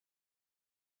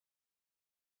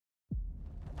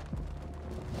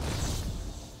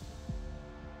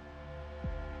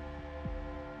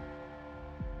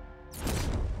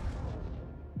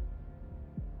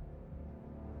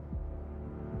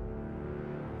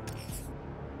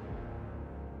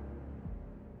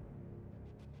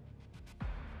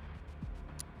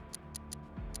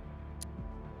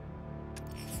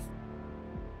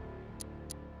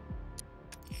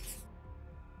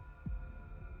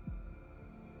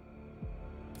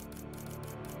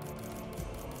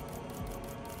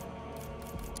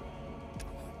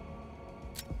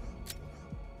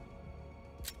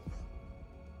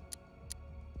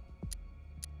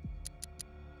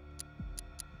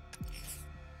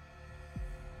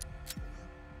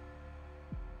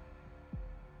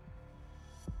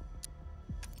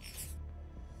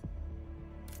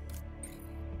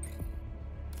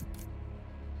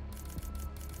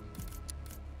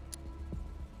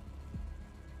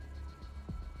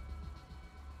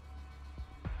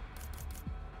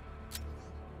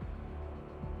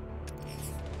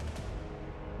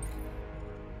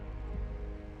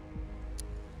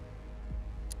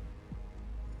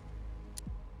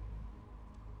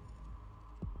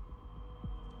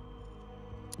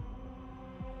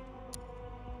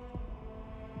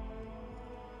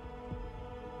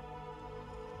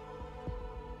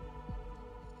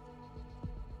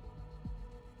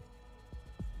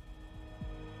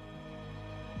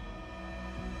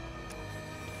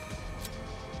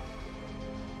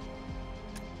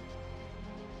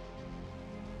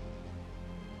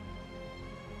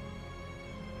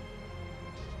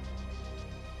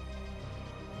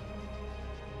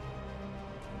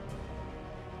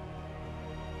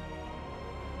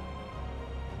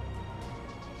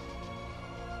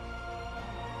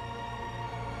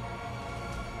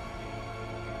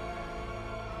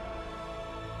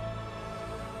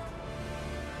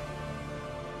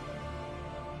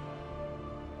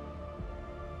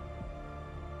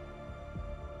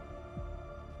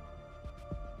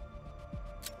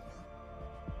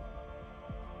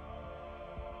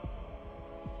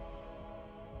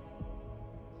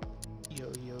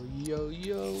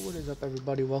Yo, what is up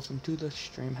everybody? Welcome to the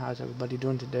stream. How's everybody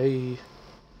doing today?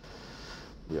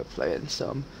 We are playing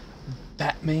some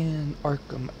Batman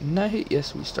Arkham Knight.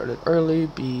 Yes, we started early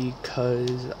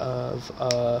because of,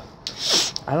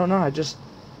 I don't know, I just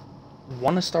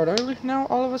want to start early now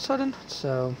all of a sudden.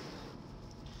 So,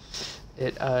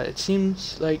 it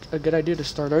seems like a good idea to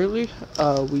start early.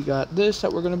 We got this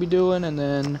that we're going to be doing, and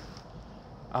then,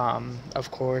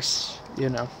 of course, you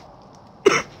know.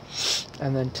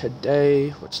 And then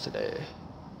today, what's today?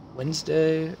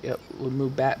 Wednesday? Yep, we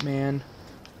move Batman.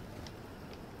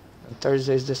 And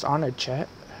Thursday's Dishonored, chat.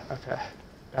 Okay,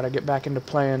 gotta get back into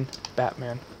playing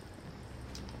Batman.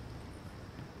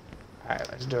 Alright,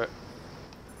 let's do it.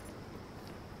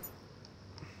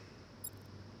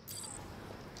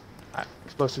 Alright,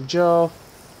 Explosive Joe.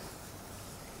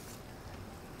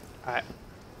 Alright.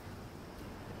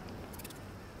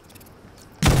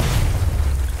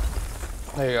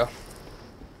 There you go.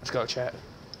 Let's go, chat.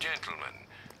 Gentlemen,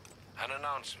 an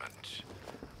announcement.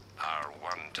 Our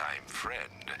one-time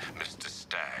friend, Mr.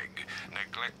 Stagg,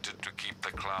 neglected to keep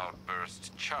the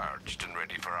cloudburst charged and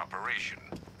ready for operation.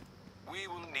 We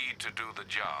will need to do the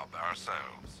job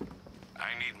ourselves.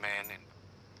 I need men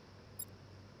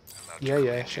in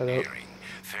engineering,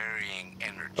 ferrying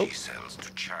energy cells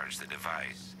to charge the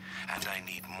device, and I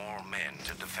need more men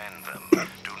to defend them.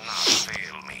 Do not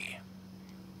fail me.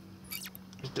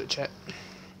 Let's do it, chat.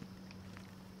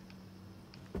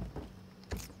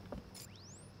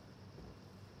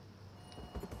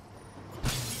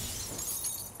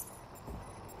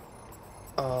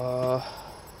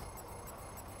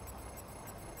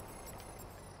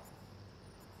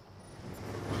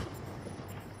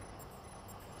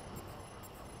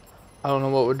 I don't know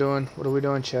what we're doing. What are we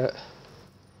doing, chat?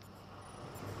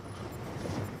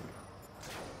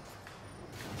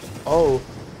 Oh.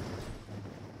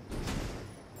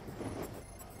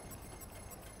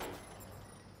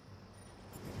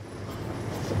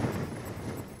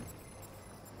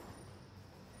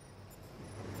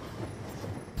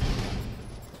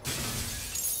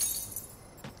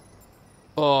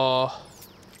 Oh.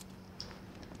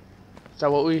 Is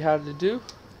that what we had to do?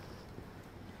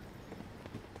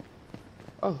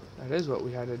 Oh, that is what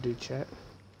we had to do, chat.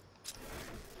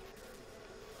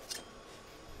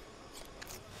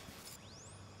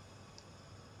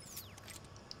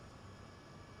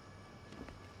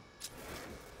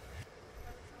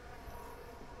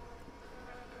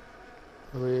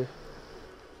 We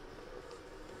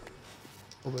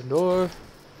open door.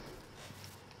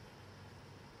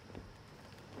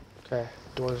 Okay,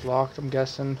 door's locked, I'm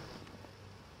guessing.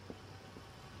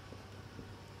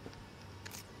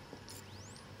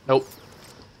 Nope.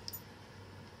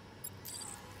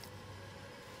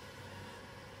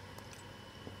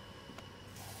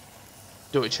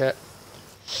 Do it, chat.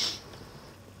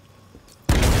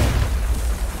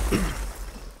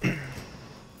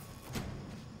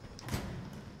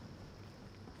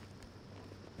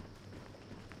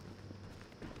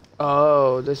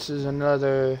 Oh, this is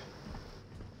another...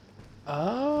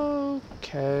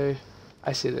 Okay.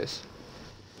 I see this.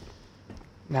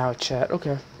 Now, chat.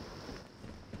 Okay.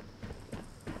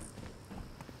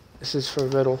 This is for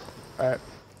Riddle. Alright.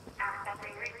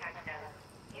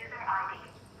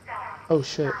 Oh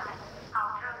shit.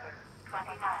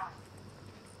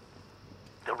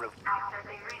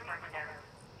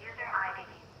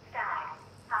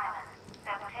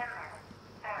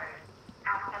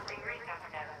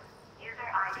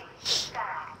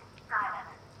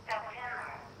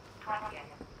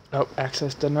 Nope,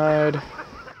 access denied.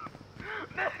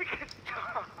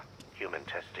 Human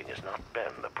testing has not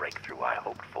been the breakthrough I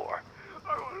hoped for.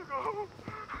 I want to go.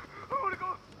 I want to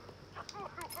go.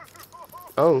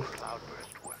 Oh.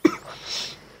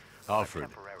 Alfred,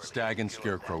 Stagg and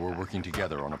Scarecrow were working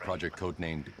together on a project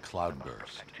codenamed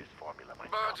Cloudburst.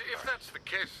 But if that's the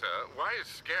case, sir, why is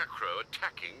Scarecrow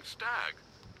attacking Stagg?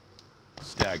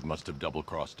 Stagg must have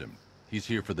double-crossed him. He's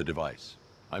here for the device.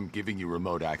 I'm giving you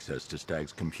remote access to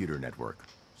Stagg's computer network.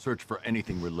 Search for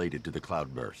anything related to the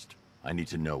Cloudburst. I need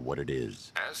to know what it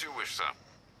is. As you wish, sir.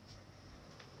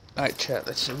 Alright, chat,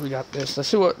 let's see if we got this. Let's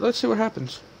see what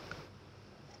happens.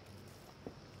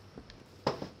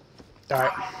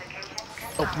 Alright.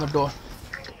 Open the door.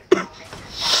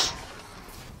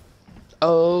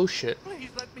 Oh shit. Please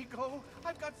let me go.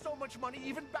 I've got so much money,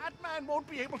 even Batman won't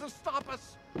be able to stop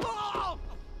us. Oh!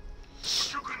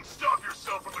 You couldn't stop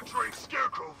yourself from betraying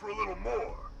Scarecrow for a little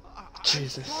more.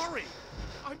 Jesus. I'm sorry.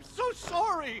 I'm so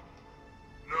sorry.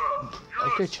 No,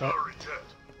 you're Okay, not chat. sorry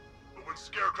yet. But when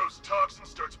Scarecrow's toxin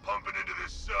starts pumping into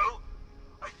this cell,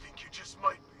 I think you just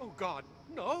might be. Oh God,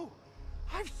 no.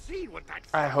 I've seen what that.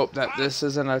 I hope that this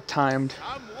isn't a timed.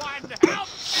 Somewhat. help!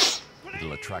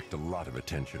 It'll attract a lot of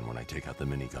attention when I take out the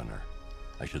minigunner.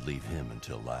 I should leave him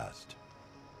until last.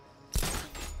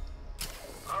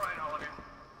 All right, Hooligan.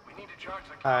 We need to charge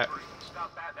the All right. Cloudburst and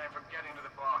stop Batman from getting to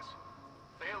the boss.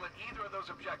 Fail at either of those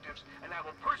objectives, and I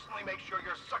will personally make sure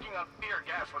you're sucking on fear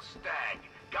gas with Stag.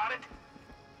 Got it?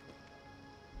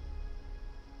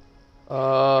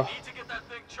 Need to get that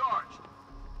thing charged.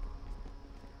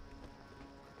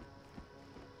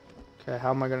 Okay,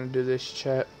 how am I gonna do this,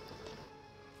 chat?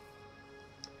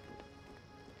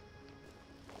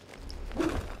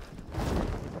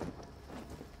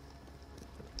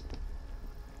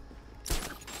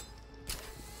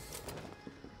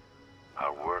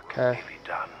 Our work is nearly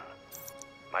done.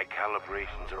 My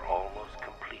calibrations are almost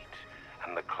complete,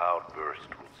 and the cloudburst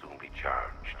will soon be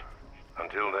charged.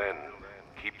 Until then,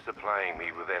 keep supplying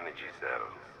me with energy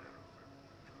cells.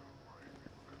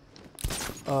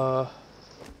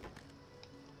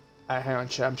 Hang on,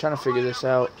 chat. I'm trying to figure this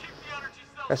out.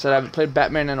 Like I said, I haven't played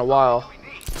Batman in a while.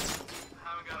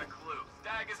 Haven't got a clue.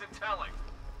 Stag isn't telling.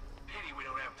 Pity we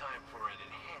don't have time for an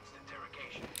enhanced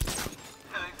interrogation.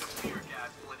 I think the fear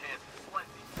gas will enhance it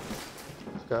plenty.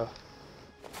 Let's go.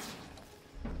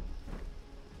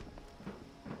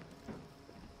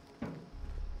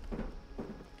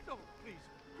 No, please,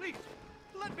 please,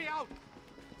 let me out.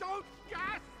 Don't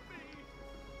gas me.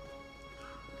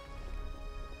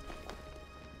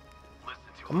 Listen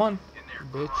to Come on, in there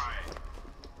bitch. crying.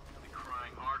 They'll be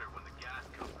crying harder when the gas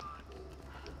comes on.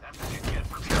 That's what you get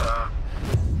for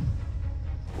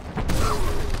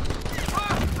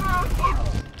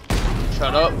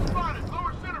Shut up. Spotted,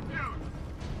 lower centrifuge.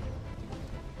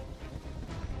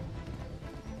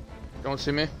 Don't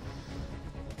see me.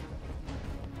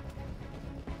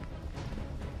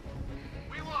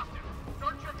 We lost him.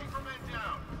 Start checking for men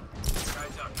down.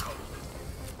 Guys out cold.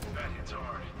 That hits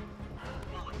hard.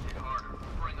 Bullets hit harder.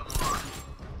 Bring them on.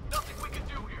 Nothing we can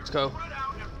do here. Let's go. Spread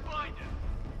out and find him.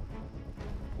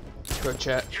 Go,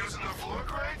 chat. Using the floor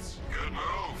crates? Good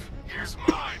move. Here's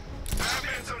mine.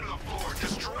 Batman's under the floor.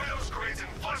 Destroy those crates and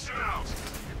flush it out.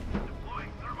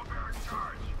 Deploying thermobaric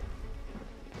charge.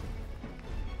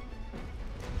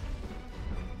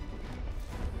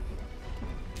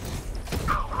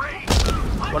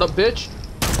 What up, bitch?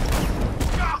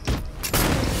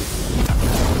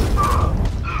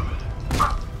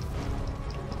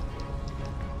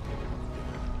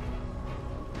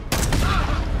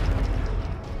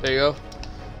 There you go.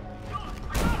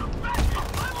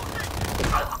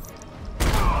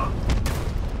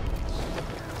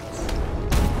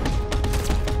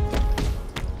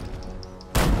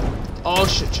 Oh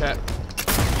shit, chat.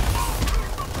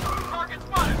 Target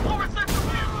spotted. Lower centrifuge.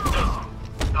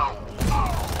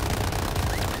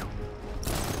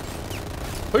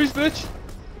 Please, bitch.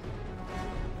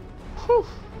 Whew.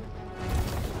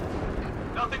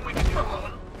 Nothing we can do.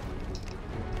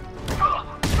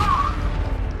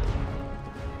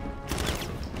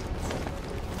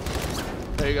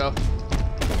 There you go.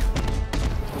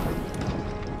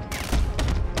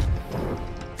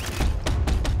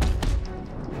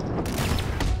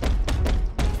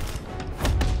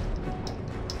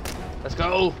 Let's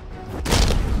go.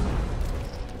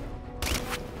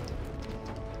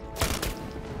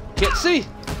 Can't see.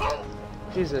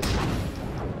 Jesus.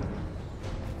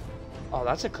 Oh,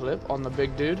 that's a clip on the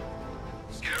big dude.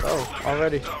 Oh,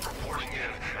 already. Stop reporting in,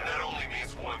 and that only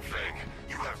means one thing.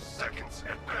 You have seconds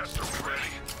at best. Are we ready?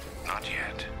 Not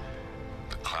yet.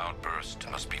 The cloudburst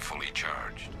must be fully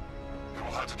charged. Then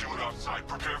we'll have to do it offsite.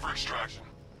 Prepare for extraction.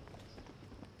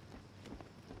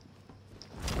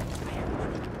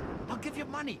 I'll give you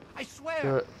money. I swear.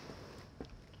 Do it.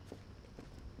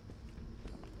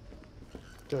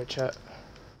 Do it, chat.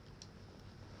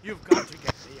 You've got to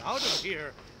get me out of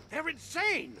here. They're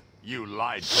insane. You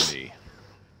lied to me.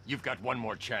 You've got one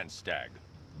more chance, Stag.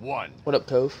 One. What up,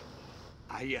 Cove?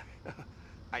 Okay.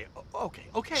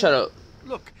 Shut up.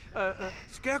 Look,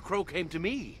 Scarecrow came to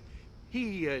me.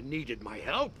 He needed my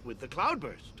help with the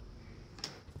cloudburst.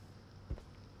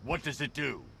 What does it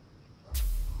do?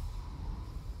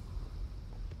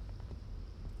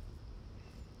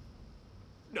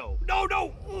 No!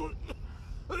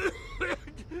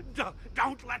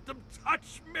 Don't let them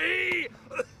touch me!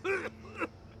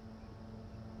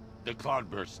 The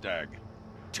cloudburst, Stag.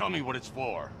 Tell me what it's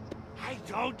for. I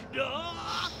don't know.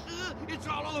 It's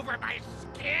all over my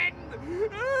skin.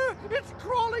 It's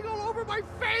crawling all over my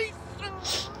face.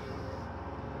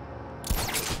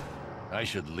 I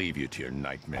should leave you to your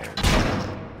nightmares.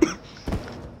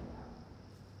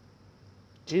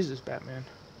 Jesus, Batman.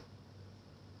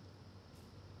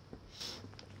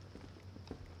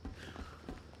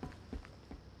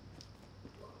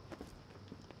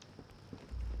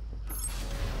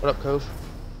 What up, Cove?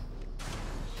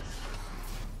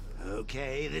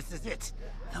 Okay, this is it.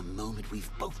 The moment we've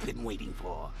both been waiting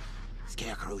for.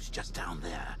 Scarecrow's just down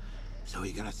there. So are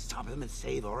you gonna stop him and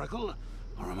save Oracle?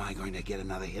 Or am I going to get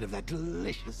another hit of that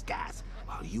delicious gas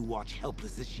while you watch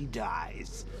helpless as she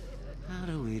dies? How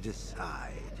do we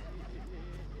decide?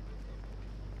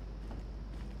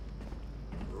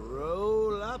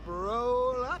 Roll up,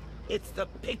 roll up. It's the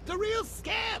Pick the Real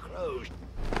Scarecrow.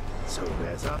 So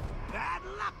there's a bad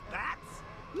luck, bats.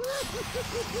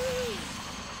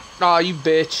 Aw, you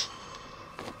bitch.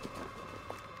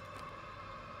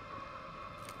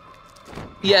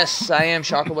 Yes, I am,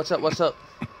 Shocker. What's up? What's up?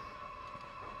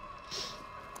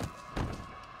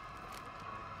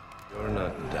 You're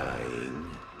not dying.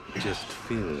 It just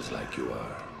feels like you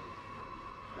are.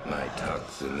 My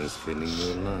toxin is filling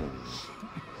your lungs,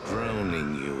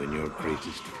 drowning you in your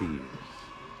greatest fears.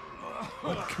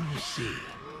 What can you see?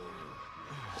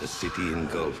 A city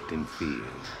engulfed in fear.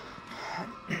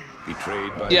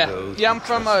 Betrayed by those I'm who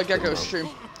from trust the Gecko's most. stream.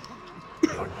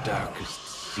 Your darkest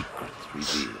secrets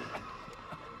revealed.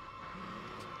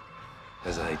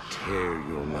 As I tear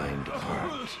your mind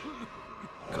apart,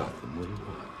 Gotham will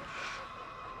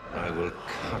watch. I will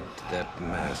cut that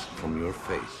mask from your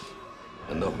face,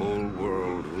 and the whole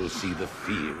world will see the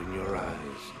fear in your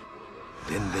eyes.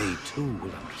 Then they too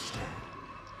will understand.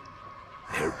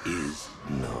 There is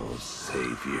no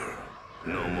savior,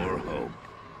 no more hope,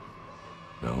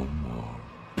 no more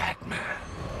Batman.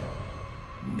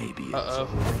 Maybe it's Uh-oh.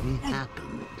 already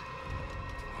happened.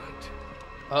 What?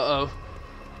 Uh-oh.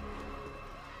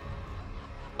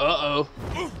 Uh-oh.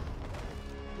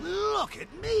 Look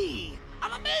at me!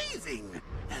 I'm amazing!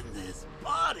 And this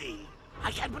body!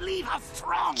 I can't believe how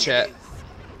strong Chat. it is!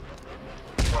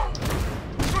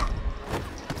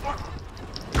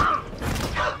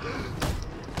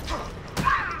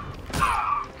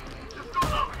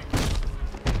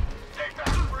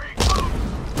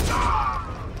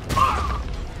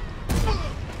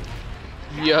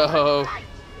 Yo.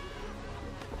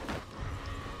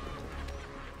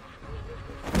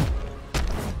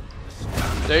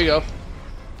 There you go.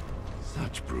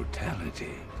 Such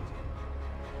brutality.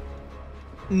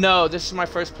 No, this is my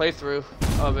first playthrough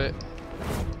of it.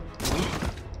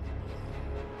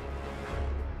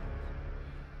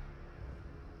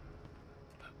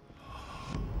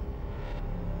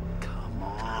 Come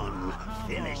on,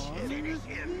 finish him.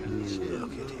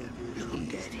 Look at him.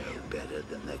 He's no better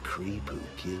than the creep who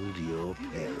killed your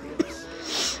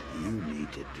parents. You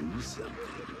need to do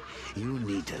something. You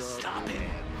need to stop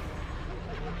him.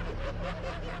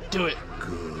 Do it.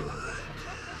 Good.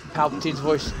 Palpatine's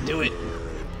voice. Do it.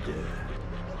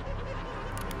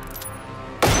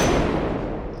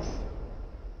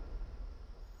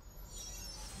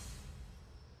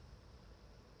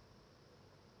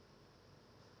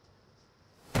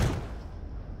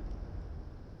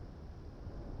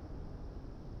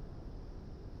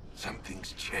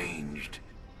 Something's changed.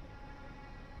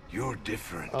 You're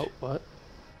different. Oh, what?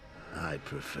 I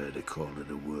prefer to call it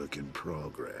a work in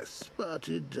progress, but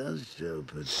it does show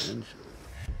potential.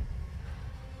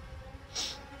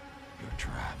 You're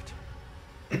trapped.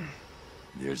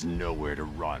 There's nowhere to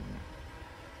run.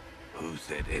 Who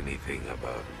said anything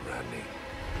about running?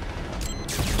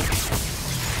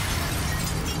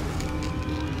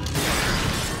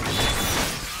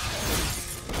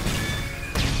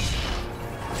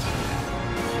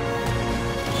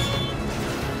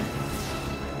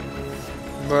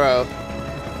 Bro.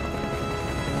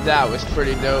 That was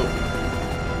pretty dope.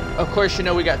 Of course, you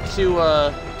know we got two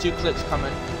clips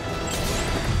coming.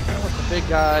 With the big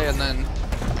guy and then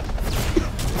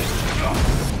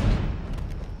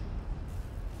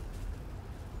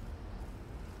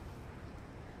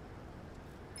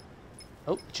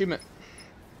oh, achievement.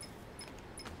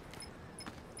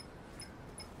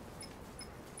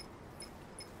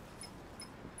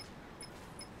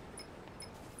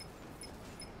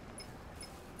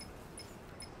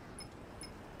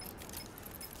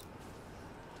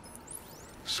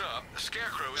 Sir, the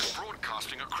Scarecrow is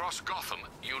broadcasting across Gotham.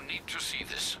 You need to see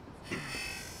this.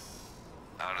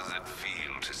 How does it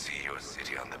feel to see your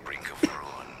city on the brink of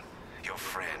ruin? Your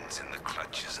friends in the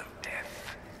clutches of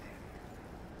death?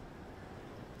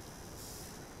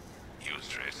 You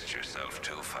stretched yourself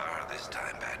too far this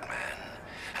time, Batman.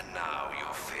 And now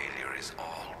your failure is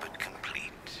all but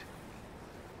complete.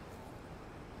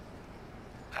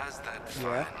 As that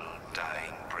final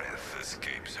dying breath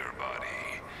escapes her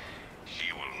body,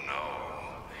 she will know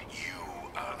you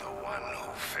are the one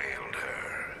who failed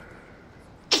her.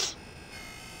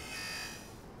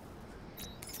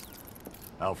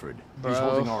 Alfred, Bro. he's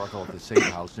holding Oracle at the safe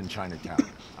house in Chinatown.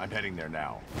 I'm heading there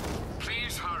now.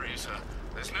 Please hurry, sir.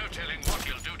 There's no telling what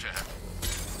you'll do to her.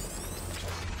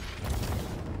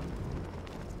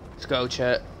 Let's go,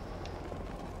 chat.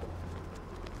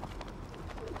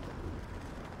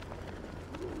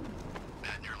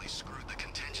 That nearly screwed the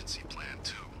contingency plan,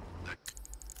 too.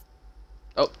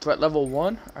 Oh, threat level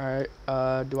 1.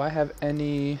 Alright, do I have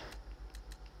any...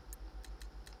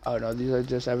 Oh no, these are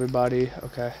just everybody.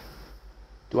 Okay.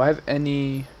 Do I have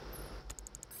any...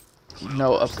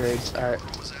 No upgrades. Alright.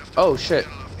 Oh shit.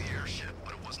 Off the airship,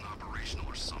 but it wasn't operational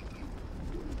or something.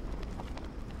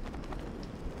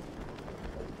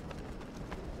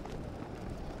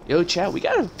 Yo, chat, we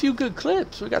got a few good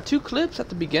clips. We got 2 clips at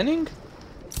the beginning.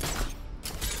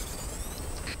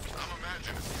 I'm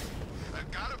imagining.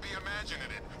 I've got to be imagining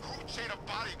it. Who'd chain a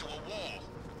body to a wall?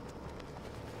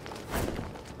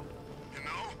 You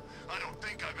know, I don't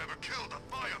think I've ever killed a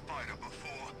firefighter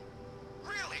before.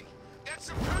 Really? That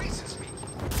surprises me.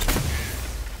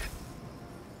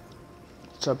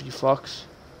 What's up, you fucks?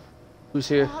 Who's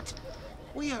here? What?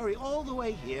 We hurry all the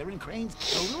way here and Crane's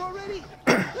killed her already?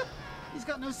 He's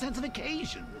got no sense of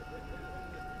occasion.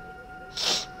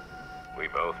 We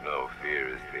both know fear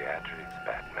is theatrics,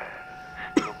 Batman.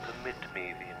 So permit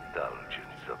me the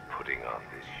indulgence of putting on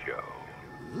this show.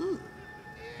 Ooh,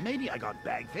 maybe I got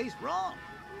bag-faced wrong.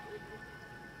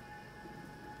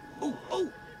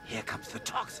 Oh, here comes the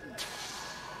toxin.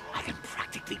 I can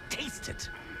practically taste it.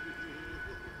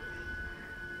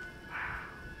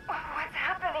 What's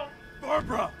happening?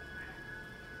 Barbara!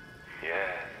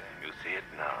 Yes, you see it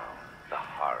now. The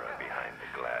horror behind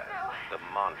the glass. The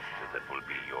monster that will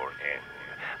be your end.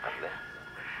 Unless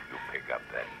you pick up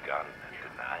that gun and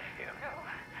deny him.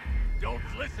 Don't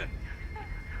listen!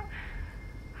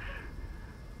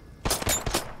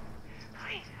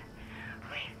 Please,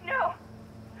 no.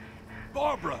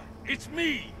 Barbara, it's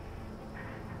me!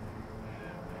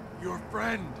 Your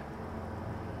friend.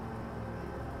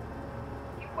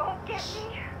 You won't get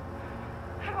me.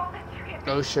 I won't let you get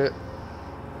me. Oh shit.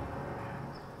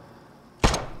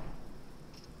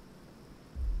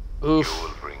 Oof. You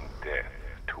will bring death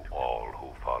to all who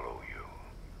follow you.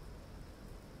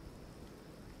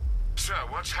 Sir,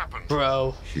 what's happened?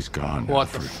 Bro. She's gone,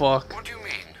 What the Alfred. fuck? What do you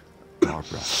mean?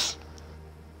 Barbara.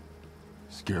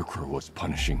 Scarecrow was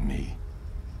punishing me.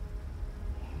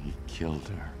 He killed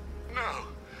her. No.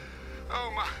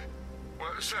 Oh my.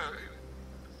 Well, sir,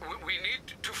 we need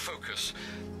to focus.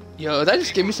 Yo, that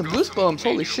just gave me some goosebumps.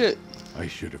 Holy shit. I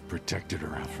should have protected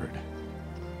her, Alfred.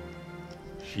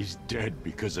 She's dead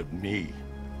because of me.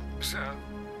 Sir,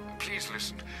 please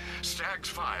listen. Stagg's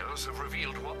files have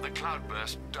revealed what the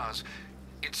cloudburst does.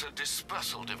 It's a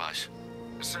dispersal device.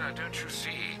 Sir, don't you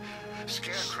see?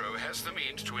 Scarecrow has the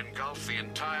means to engulf the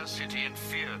entire city in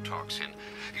fear toxin.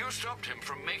 You stopped him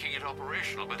from making it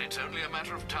operational, but it's only a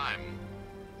matter of time.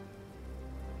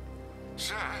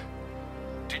 Sir,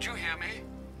 did you hear me?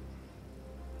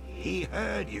 He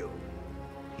heard you.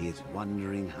 He is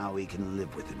wondering how he can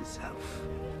live with himself.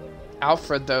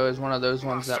 Alfred, though, is one of those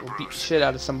ones that will beat the shit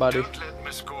out of somebody. Don't let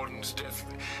Miss Gordon's death...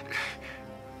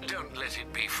 Don't let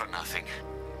it be for nothing.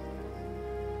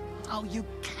 Oh, you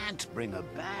can't bring her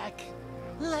back.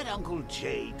 Let Uncle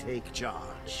Jay take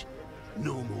charge.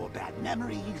 No more bad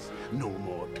memories, no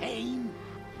more pain,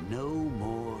 no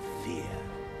more fear.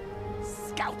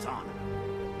 Scout on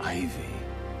her. Ivy.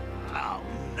 Oh,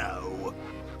 no.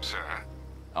 Sir,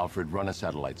 Alfred, run a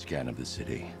satellite scan of the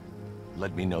city.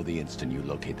 Let me know the instant you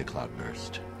locate the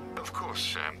cloudburst. of course,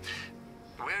 sir.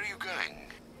 Where are you going?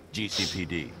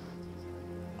 GCPD.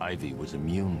 Ivy was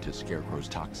immune to Scarecrow's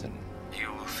toxin. You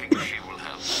think she will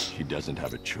help? She doesn't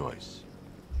have a choice.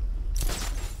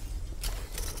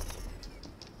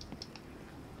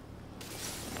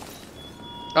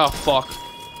 Oh, fuck.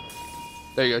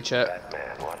 There you go, chat.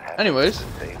 Batman, what happened? Anyways, to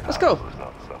the safe let's house go. was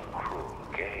not some cruel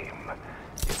game.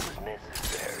 It was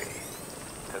necessary.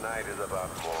 Tonight is about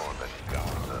more than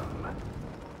Gotham.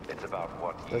 It's about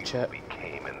what Go you chat.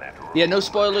 became in that room. Yeah, no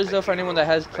spoilers though for anyone that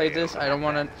has played this. I don't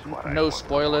want to. No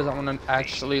spoilers. I want to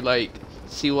actually like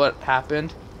see what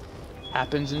happens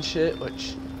and shit.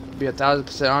 Which, to be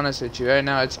 1000% honest with you, right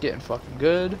now it's getting fucking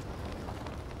good.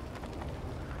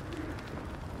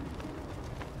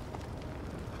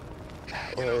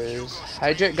 Was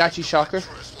Hydrate got you, Shocker?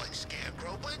 First like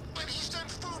Scarecrow, but he's done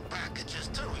food packages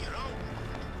too, you know?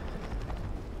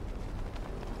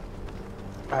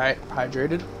 Alright,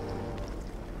 hydrated.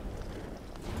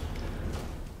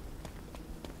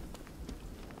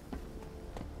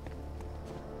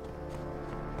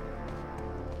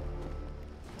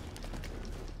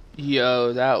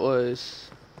 Yo, that was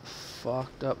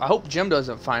fucked up. I hope Jim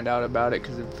doesn't find out about it,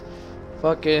 because if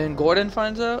fucking Gordon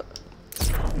finds out, it's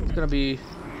gonna be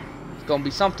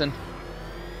something.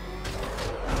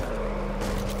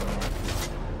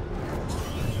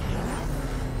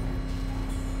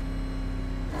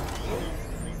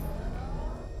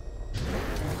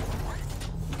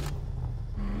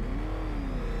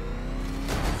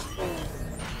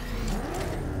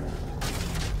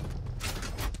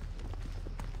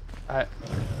 Alright.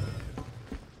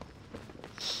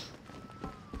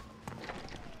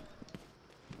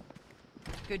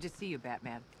 Good to see you,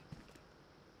 Batman.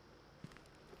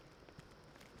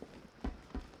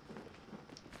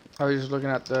 I was just looking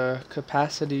at the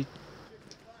capacity.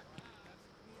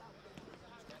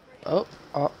 Oh,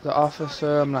 the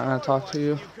officer, I'm not gonna talk to you.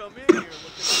 You come in here looking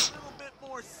a little bit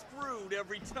more screwed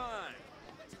every time.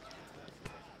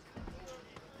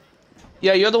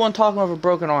 Yeah, you're the one talking with a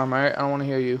broken arm, right? I don't want to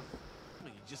hear you. Are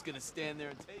you just gonna stand there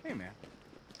and take Hey, man.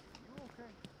 You okay?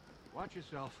 Watch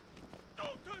yourself. Don't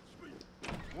touch me!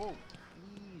 Whoa.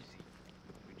 Easy.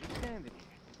 We're just standing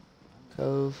here.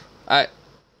 Cove. Alright.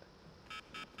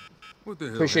 What the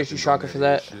hell Appreciate you, happened Shocker, on for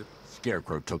that. airship?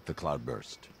 Scarecrow took the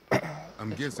cloudburst.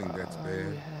 I'm guessing that's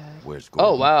bad. Where's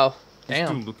Gordon? Oh, wow. He's still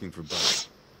Damn. looking for Bob.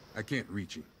 I can't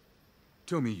reach him.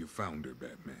 Tell me you found her,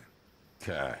 Batman.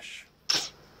 Cash.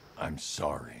 I'm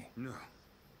sorry. No,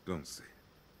 don't say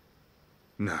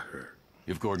it. Not her.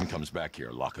 If Gordon comes back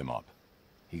here, lock him up.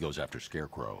 He goes after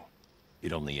Scarecrow.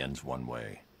 It only ends one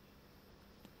way.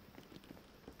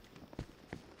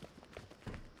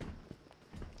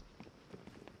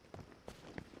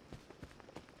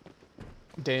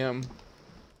 Damn.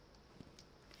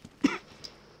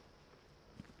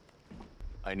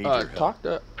 I need your help. Talk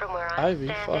to From where I'm Ivy.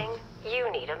 standing, Fuck.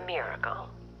 you need a miracle.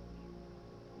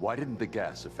 Why didn't the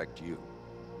gas affect you?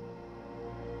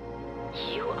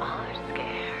 You are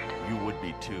scared. You would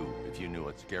be too if you knew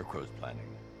what Scarecrow's planning.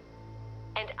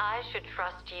 And I should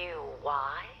trust you.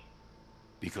 Why?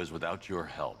 Because without your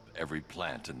help, every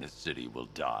plant in this city will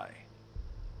die.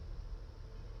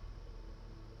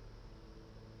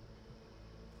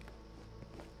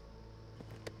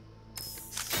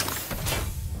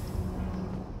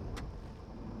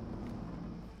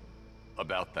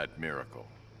 About that miracle.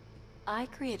 I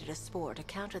created a spore to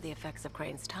counter the effects of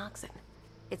Crane's toxin.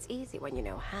 It's easy when you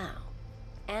know how,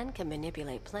 and can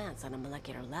manipulate plants on a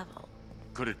molecular level.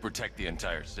 Could it protect the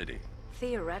entire city?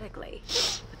 Theoretically,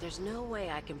 but there's no way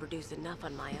I can produce enough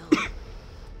on my own.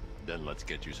 Then let's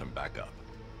get you some backup.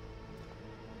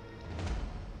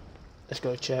 Let's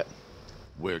go, chat.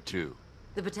 Where to?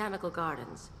 The Botanical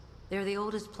Gardens. They're the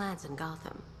oldest plants in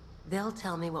Gotham. They'll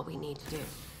tell me what we need to do.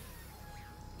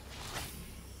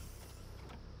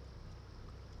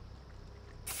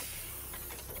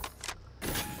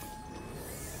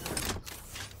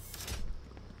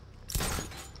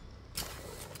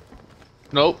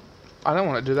 Nope. I don't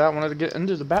want to do that. I wanted to get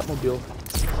into the Batmobile.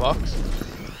 Fucks.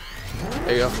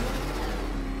 There you go.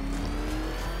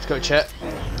 Let's go, chat.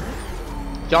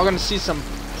 Y'all gonna see some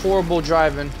horrible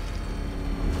driving.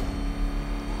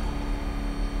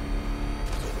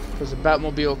 Because the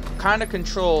Batmobile kind of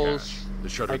controls. Cash. The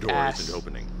shutter like door ass. isn't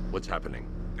opening. What's happening?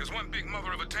 There's one big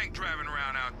mother of a tank driving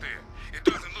around out there. It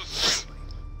doesn't look friendly.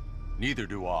 Neither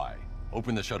do I.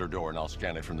 Open the shutter door and I'll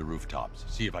scan it from the rooftops.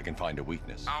 See if I can find a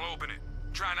weakness. I'll open it.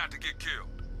 Try not to get killed.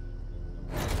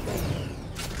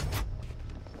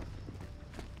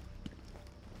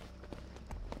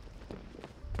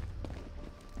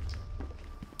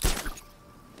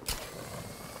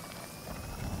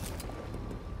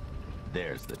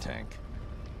 There's the tank.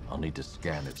 I'll need to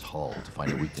scan its hull to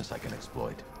find a weakness I can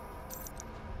exploit.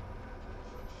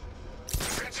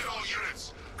 Attention all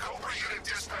units. Cobra unit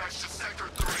dispatch to Sector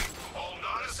 3. All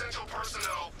non-essential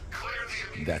personnel, clear the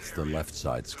immediate That's the left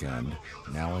side scanned.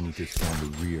 Now I need to scan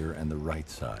the rear and the right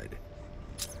side.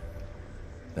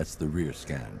 That's the rear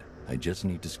scanned. I just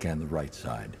need to scan the right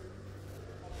side.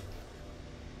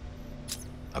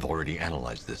 I've already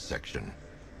analyzed this section.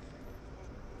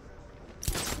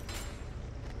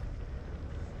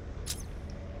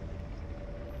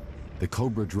 The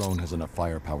Cobra drone has enough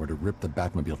firepower to rip the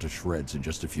Batmobile to shreds in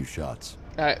just a few shots.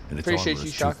 Alright, And its appreciate armor you,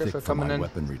 is too Shocker, thick for for my coming in.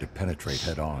 weaponry to penetrate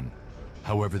head-on.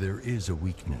 However, there is a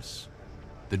weakness.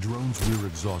 The drone's rear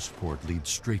exhaust port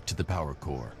leads straight to the power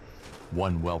core.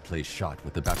 One well-placed shot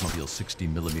with the Batmobile's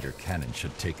 60mm cannon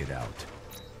should take it out.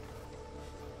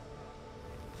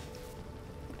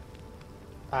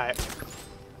 Alright.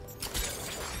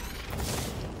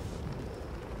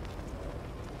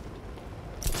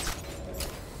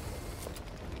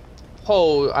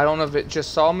 Oh, I don't know if it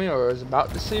just saw me or is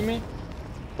about to see me,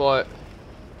 but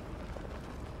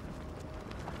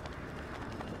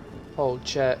Hold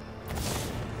chat.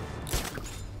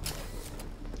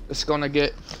 It's gonna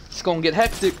get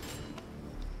hectic.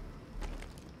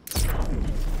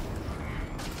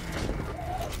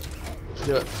 Let's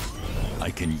do it.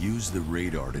 I can use the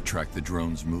radar to track the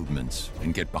drone's movements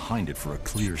and get behind it for a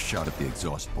clear shot at the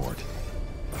exhaust port.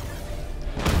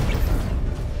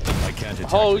 I can't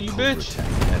attack Oh, the you Cobra bitch.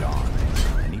 tank head on.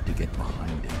 I need to get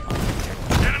behind it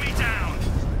undetected. Enemy down!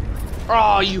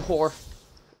 Oh, you whore.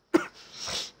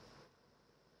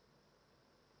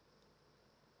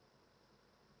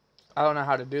 I don't know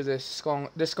how to do this.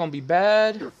 This is gonna be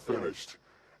bad. You're finished,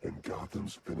 and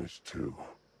Gotham's finished too.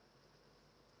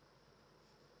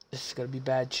 This is gonna be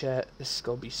bad, chat. This is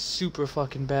gonna be super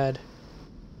fucking bad.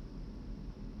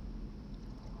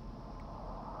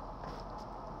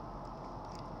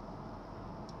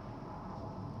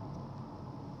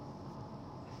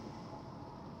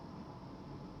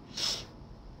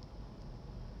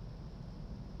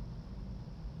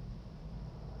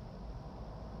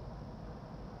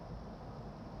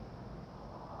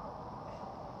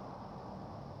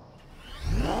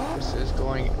 This is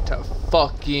going to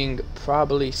fucking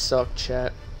probably suck,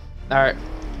 chat. Alright.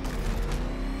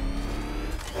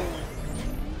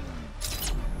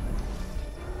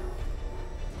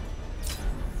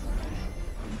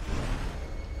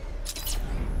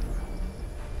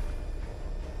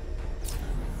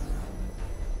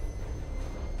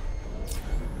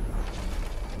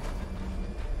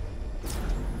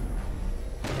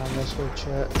 Down this way,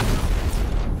 chat.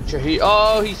 Sure,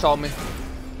 he saw me.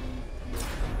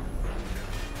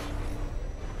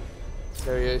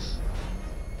 There he is.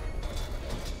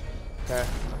 Okay,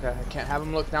 I can't have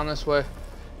him look down this way.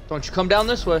 Don't you come down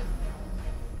this way.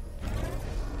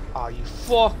 Aw, you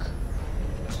fuck.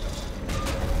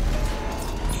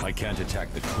 I can't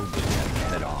attack the Cobra tank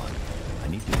head on. I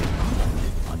need to get behind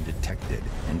it undetected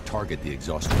and target the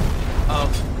exhaust port.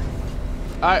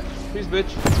 Oh. Alright, peace,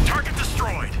 bitch. Target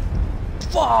destroyed!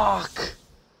 Fuck!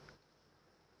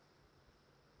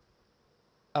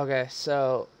 Okay,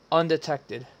 so,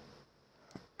 undetected.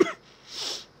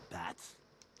 Bats!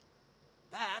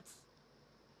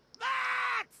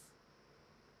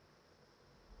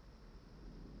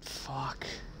 Fuck.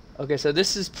 Okay, so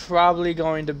this is probably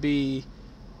going to be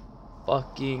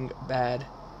fucking bad.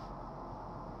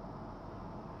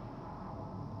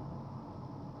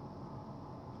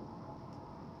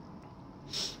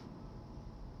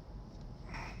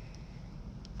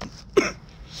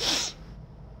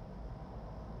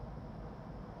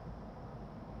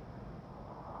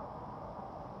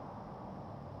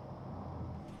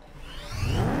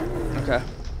 Okay.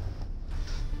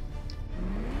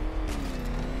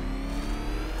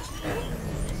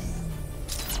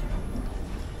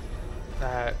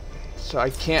 So I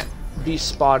can't be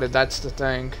spotted, that's the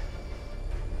thing.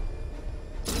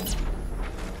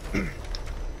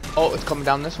 Oh, it's coming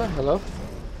down this way? Hello?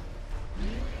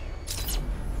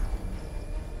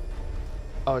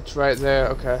 Oh, it's right there,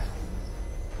 okay.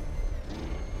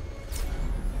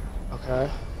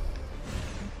 Okay.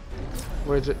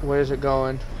 Where's it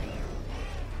going?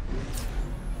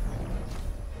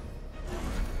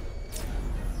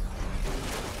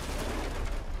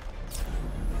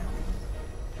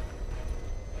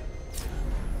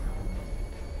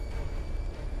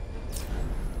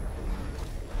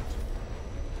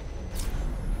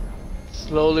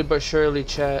 Slowly but surely,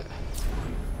 chat.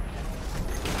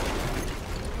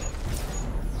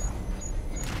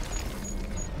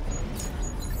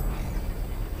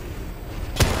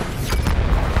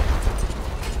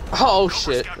 Oh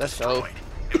shit, that's dope.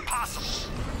 Impossible.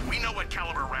 We know what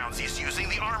caliber rounds he's using.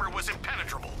 The armor was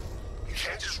impenetrable. You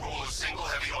can't just roll a single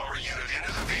heavy armor unit into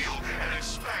the field and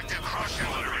expect to crush him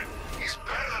under it. He's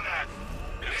better than that.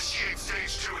 Initiate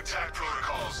stage 2 attack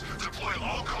protocols. Deploy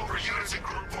all Cobra units in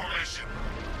group formation.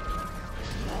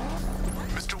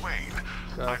 Mr. Wayne,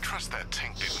 I trust that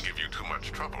tank didn't give you too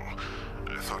much trouble.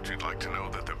 I thought you'd like to know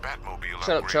that the Batmobile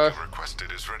upgrade you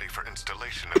requested is ready for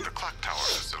installation at the clock tower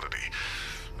facility.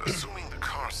 Assuming the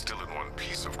car's still in one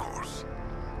piece, of course.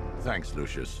 Thanks,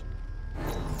 Lucius.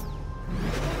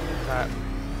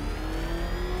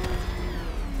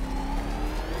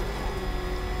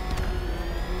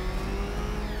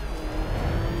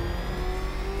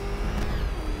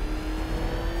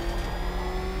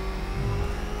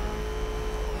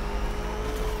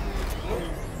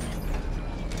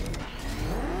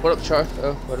 What up, Char?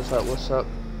 Oh, what is that? What's up?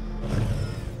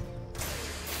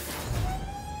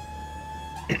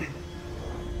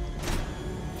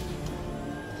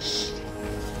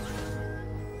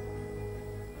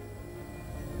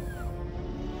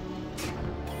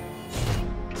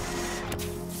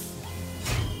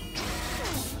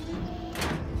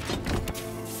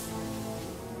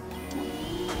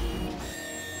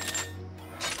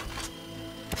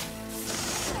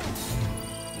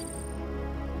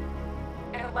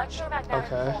 electromagnetic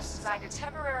pulse designed to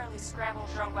temporarily scramble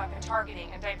drone weapon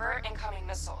targeting and divert incoming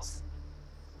missiles.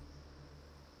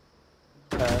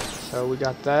 Okay, so we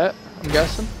got that, I'm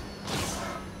guessing.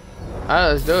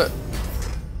 Alright, let's do it.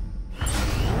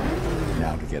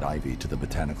 Now to get Ivy to the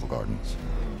botanical gardens.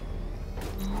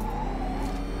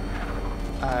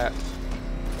 Alright.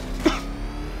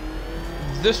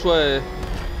 This way.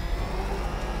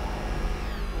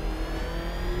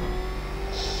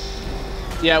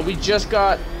 Yeah, we just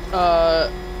got,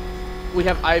 we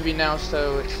have Ivy now,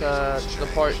 so it's, the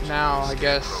part now, I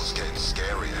guess.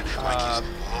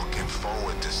 Looking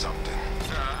forward to something.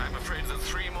 I'm afraid that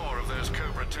 3 more of those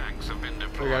Cobra tanks have been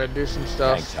deployed. We gotta do some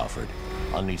stuff. Thanks, Alfred.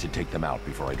 I'll need to take them out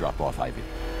before I drop off Ivy.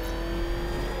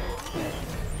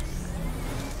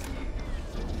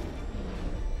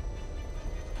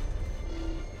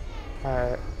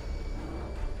 Alright.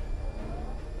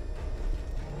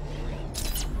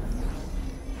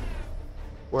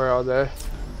 Where are they?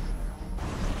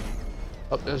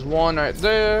 Oh, there's one right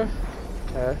there.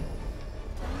 Okay.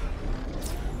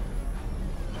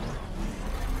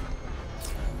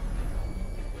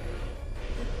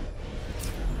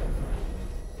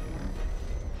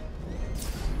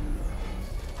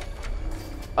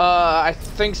 I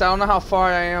think so. I don't know how far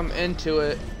I am into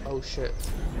it. Oh shit.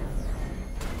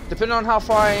 Depending on how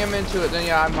far I am into it, then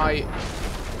yeah, I might.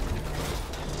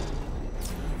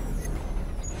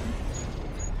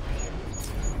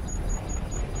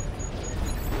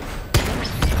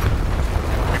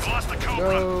 We've lost the Cobra.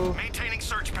 Go. Maintaining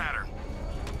search pattern.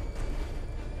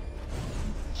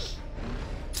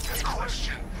 Good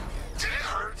question. Did it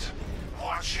hurt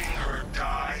watching her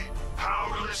die?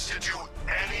 Powerless to do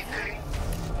anything?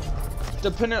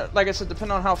 Depending, like I said,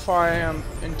 depending on how far I am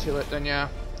into it, then yeah.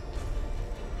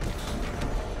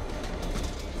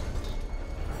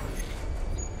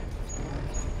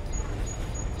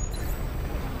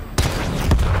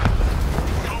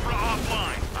 Cobra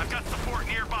offline. I've got support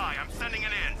nearby. I'm sending it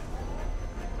in.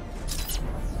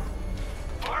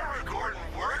 Barbara Gordon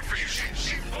worked for you.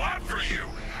 She fought for you.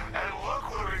 And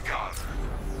look what it got her.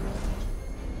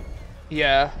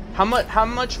 Yeah. How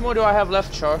much more do I have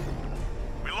left, Char?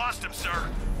 We lost him, sir.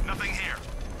 Nothing here.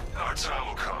 Our time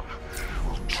will come.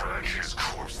 We'll drag his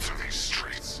corpse through these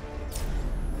streets.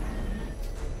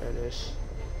 There it is.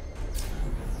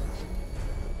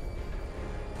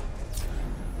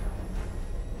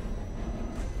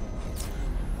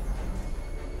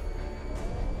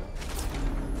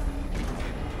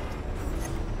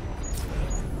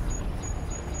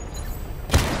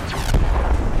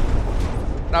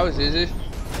 That was easy.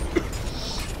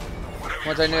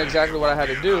 Once I knew exactly what I had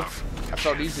to do, I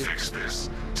felt easy. Fix this.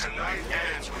 Tonight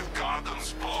ends with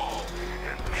Gotham's ball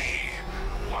and me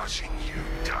watching you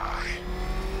die.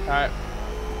 Alright.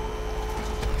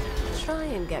 Try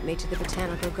and get me to the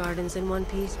botanical gardens in one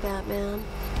piece, Batman.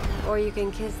 Or you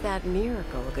can kiss that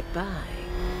miracle goodbye.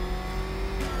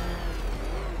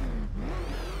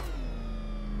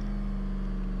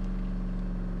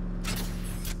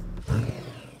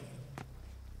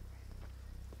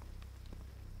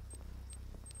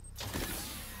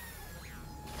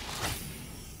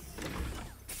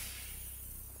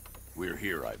 We're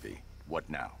here, Ivy. What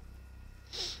now?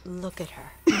 Look at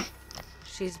her.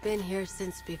 She's been here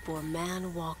since before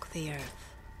man walked the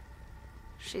earth.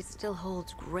 She still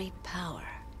holds great power.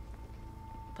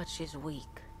 But she's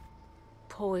weak.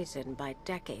 Poisoned by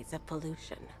decades of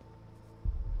pollution.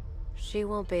 She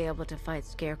won't be able to fight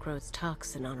Scarecrow's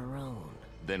toxin on her own.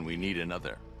 Then we need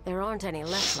another. There aren't any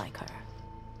left like her.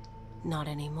 Not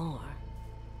anymore.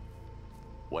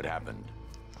 What happened?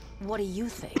 What do you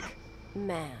think?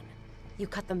 Man, you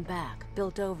cut them back,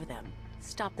 built over them,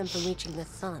 stopped them from reaching the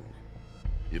sun.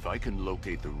 If I can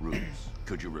locate the roots,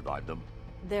 could you revive them?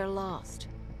 They're lost.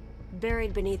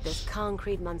 Buried beneath this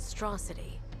concrete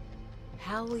monstrosity.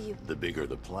 How will you... The bigger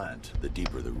the plant, the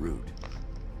deeper the root.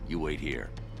 You wait here.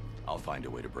 I'll find a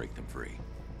way to break them free.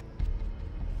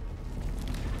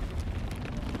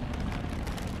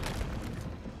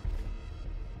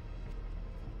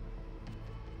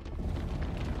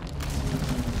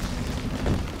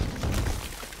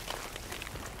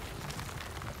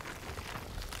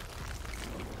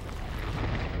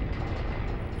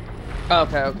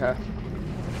 Okay, okay.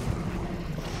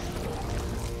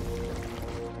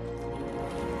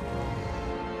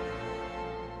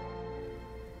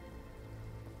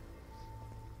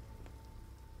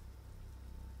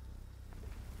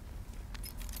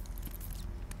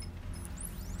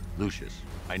 Lucius,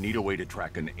 I need a way to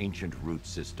track an ancient root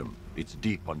system. It's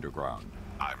deep underground.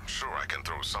 I'm sure I can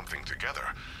throw something together,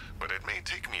 but it may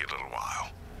take me a little while.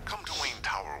 Come to Wayne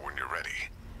Tower when you're ready.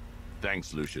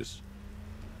 Thanks, Lucius.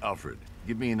 Alfred,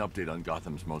 Give me an update on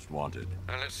Gotham's Most Wanted.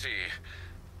 Let's see.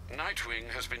 Nightwing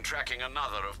has been tracking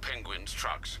another of Penguin's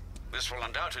trucks. This will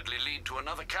undoubtedly lead to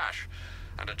another cache,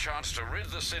 and a chance to rid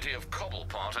the city of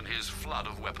Cobblepot and his flood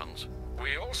of weapons.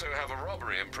 We also have a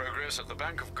robbery in progress at the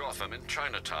Bank of Gotham in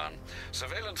Chinatown.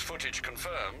 Surveillance footage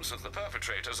confirms that the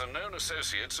perpetrators are known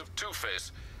associates of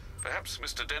Two-Face. Perhaps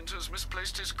Mr. Dent has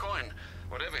misplaced his coin.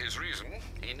 Whatever his reason,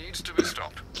 he needs to be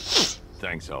stopped.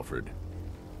 Thanks, Alfred.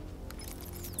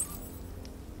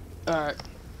 Alright.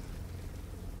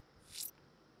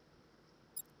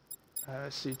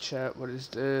 Let's see, chat. What is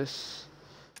this?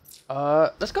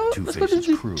 Let's go. Let's go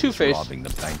to crew Two-Face. robbing the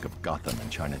Bank of Gotham in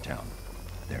Chinatown.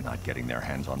 They're not getting their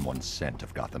hands on 1 cent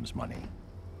of Gotham's money.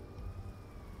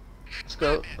 Let's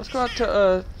go. Let's go out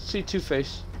to see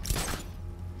Two-Face.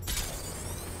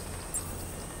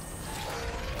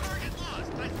 Target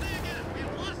lost. I say again, we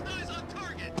have lost eyes on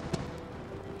target.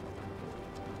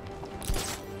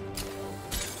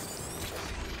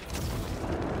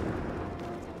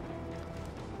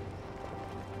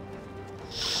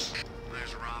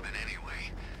 There's Robin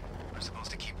anyway. We're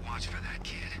supposed to keep watch for that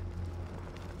kid.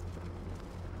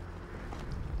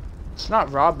 It's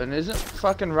not Robin, isn't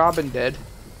fucking Robin dead?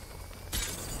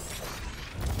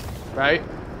 Right?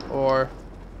 Or...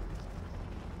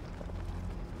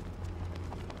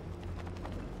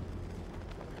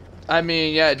 I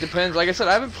mean, yeah, it depends. Like I said,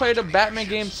 I haven't played a Batman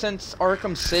game since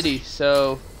Arkham City,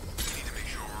 so... We need to make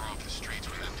sure we're off the streets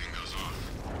when that thing goes off.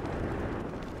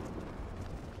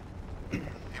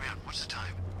 Hey man, what's the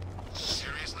time?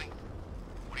 Seriously?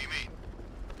 What do you mean?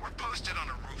 We're posted on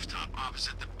a rooftop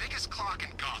opposite the biggest clock in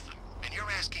Gotham, and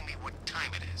you're asking me what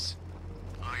time it is?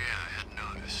 Oh yeah, I hadn't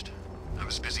noticed. I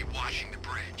was busy watching the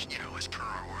bridge, you know, as per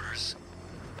our orders.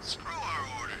 Screw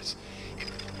our orders.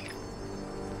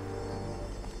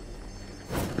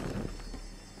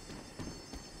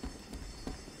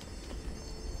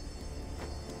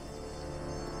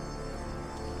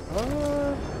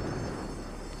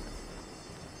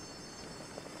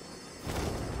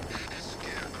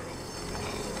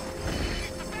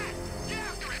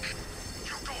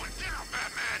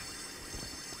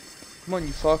 Come on,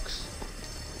 you fucks.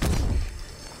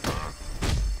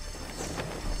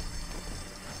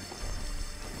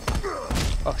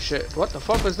 Oh shit, what the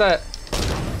fuck was that?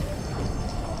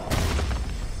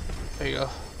 There you go.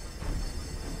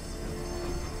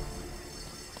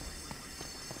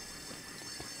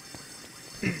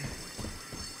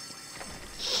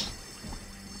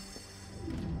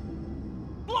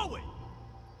 Blow it!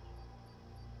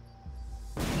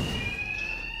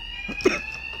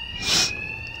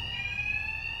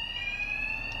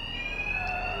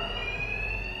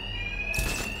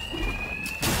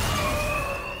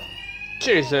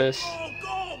 Jesus. Oh,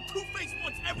 go! Two-Face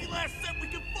wants every last cent we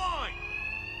can find!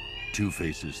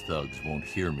 Two-Face's thugs won't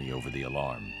hear me over the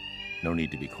alarm. No need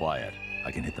to be quiet.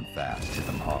 I can hit them fast, hit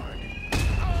them hard.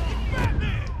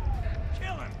 Batman!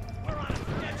 Kill him! We're on a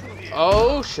schedule here!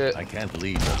 Oh shit. I can't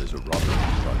leave while there's a robbery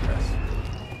in progress.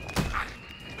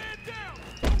 Man down!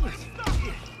 Somebody stop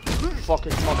him! Fuck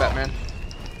it, come on, Batman.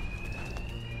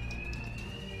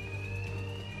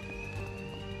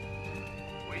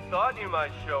 We thought you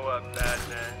might show up,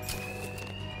 Batman.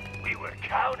 We were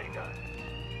counting on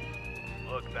it.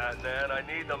 Look, Batman, I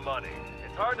need the money.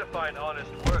 It's hard to find honest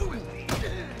work with me.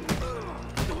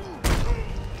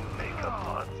 Make a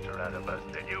monster out of us,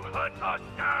 then you hunt us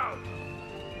down!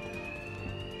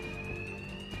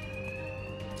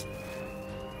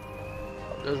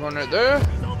 There's one right there.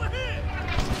 He's over here!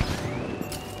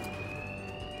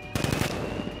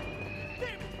 Damn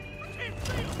it! I can't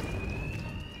see him!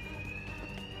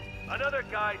 Another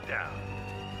guy down.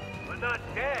 But not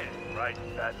dead, right,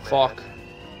 Batman? Fuck.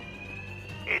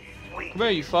 It's sweet. Come here,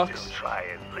 you fucks. Still try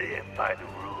and live by the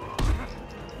rules.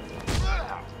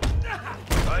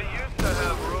 I used to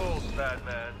have rules,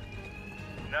 Batman.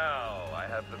 Now I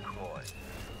have the coin.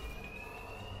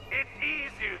 It's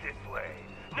easier this way.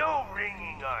 No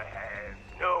wringing our hands,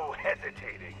 no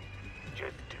hesitating.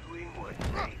 Just doing what's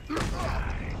right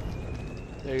inside.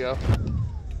 There you go.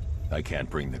 I can't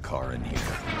bring the car in here.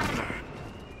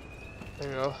 There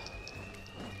you go.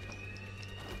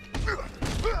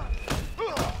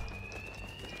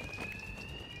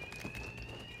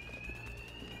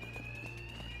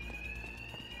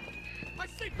 I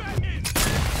say Batman!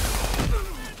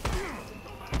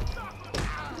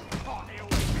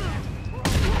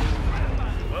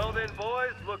 Well then,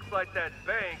 boys, looks like that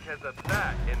bank has a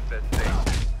bat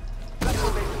infestation. That's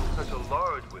what makes it such a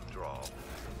large withdrawal.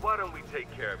 Why don't we take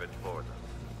care of it for them?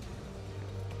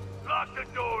 Lock the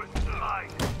doors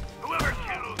tonight. Whoever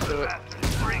kills the bastard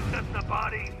and brings us the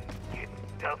body gets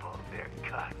double their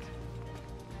cut.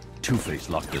 Two-Face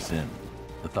locked us in.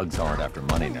 The thugs aren't after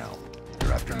money now.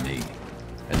 They're after me.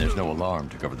 And there's no alarm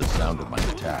to cover the sound of my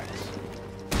attacks.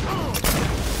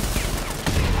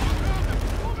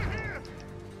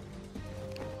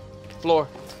 Floor.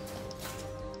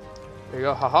 There you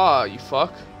go. Haha, you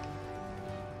fuck.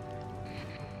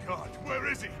 God, where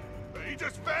is he? He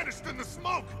just vanished in the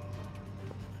smoke!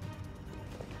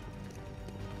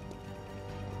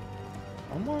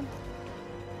 Come on.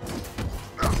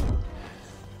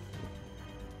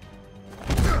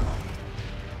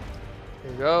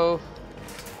 There you go.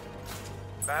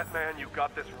 Batman, you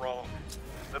got this wrong.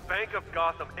 The Bank of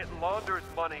Gotham, it launders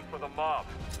money for the mob.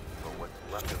 Or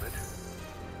what's left of it.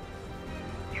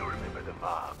 You remember the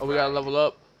mob. Oh, we gotta level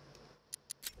up.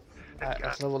 Alright,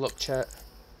 let's level up, chat.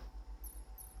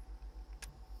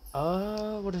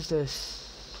 What is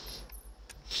this?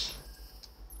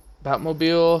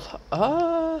 Batmobile.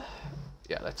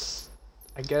 Yeah, that's.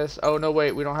 I guess. Oh no,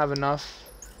 wait, we don't have enough.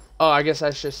 Oh, I guess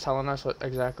that's just telling us what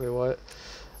exactly what.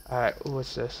 Alright,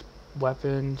 what's this?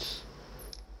 Weapons.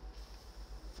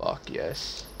 Fuck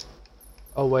yes.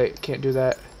 Oh wait, can't do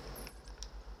that.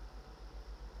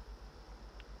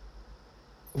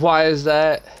 Why is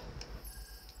that?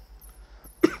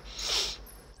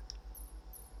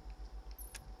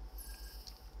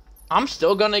 I'm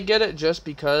still gonna get it just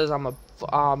because I'm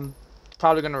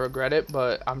probably gonna regret it,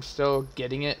 but I'm still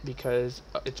getting it because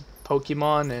it's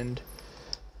Pokemon and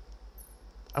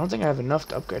I don't think I have enough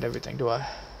to upgrade everything, do I?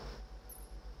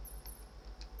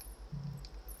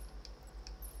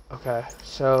 Okay,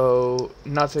 so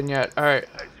nothing yet. Alright.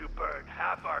 As you burned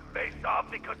half our face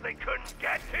off because they couldn't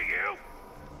get to you?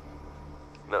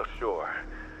 Now sure,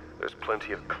 there's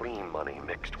plenty of clean money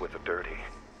mixed with the dirty.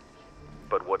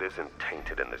 But what isn't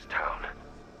tainted in this town?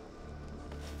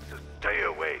 So stay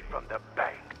away from the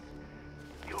bank.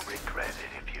 You'll regret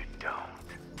it if you don't.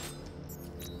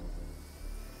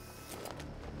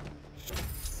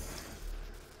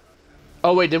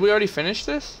 Oh wait, did we already finish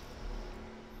this?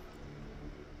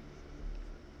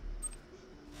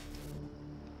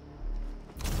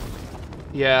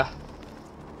 Yeah.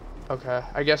 Okay,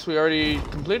 I guess we already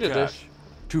completed this.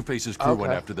 Two-Face's crew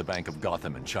went after the Bank of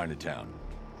Gotham in Chinatown.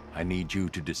 I need you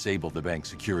to disable the bank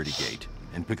security gate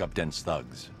and pick up Dent's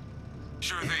thugs.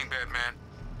 Sure thing, Batman.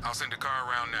 I'll send a car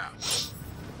around now.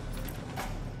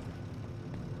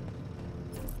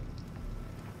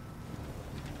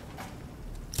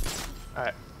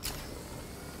 Alright.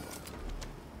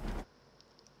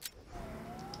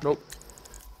 Nope.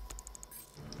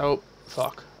 Nope.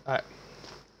 Fuck. Alright.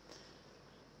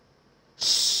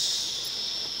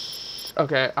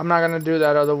 Okay, I'm not gonna do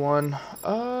that other one.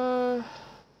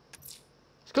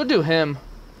 Let's go do him.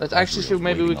 Let's actually see if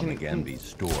maybe we can Gamby's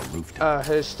store rooftop.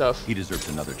 His stuff. He deserves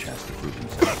another chance to prove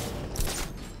himself.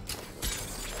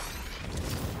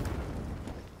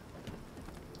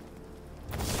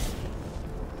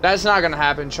 That's not gonna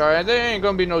happen, Char. There ain't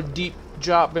gonna be no deep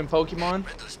drop in Pokemon.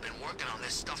 Riddler's been working on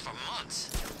this stuff for months.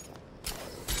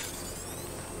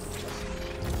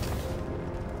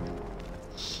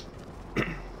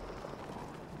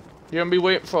 You're gonna be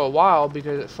waiting for a while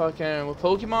because fucking with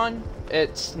Pokemon,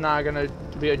 it's not gonna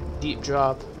be a deep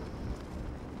drop.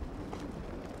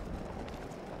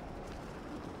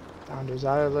 Founders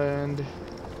Island.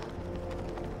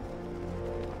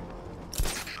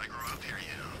 I grew up here,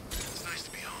 you know. It's nice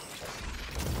to be home.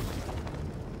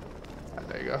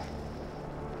 There you go.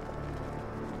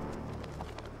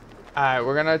 Alright,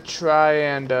 we're gonna try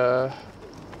and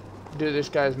do this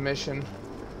guy's mission.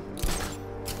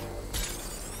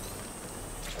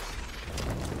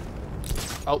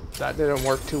 Oh, that didn't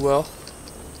work too well.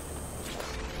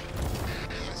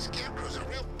 The Scarecrow's a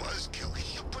real buzzkill.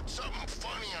 He'll put something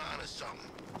funny on or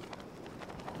something.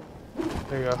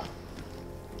 There you go.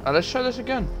 Let's try this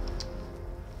again.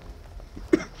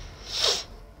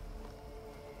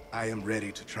 I am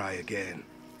ready to try again.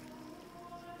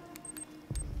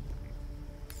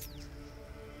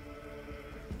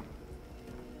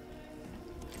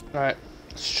 Alright,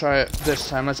 let's try it this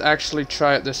time. Let's actually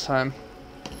try it this time.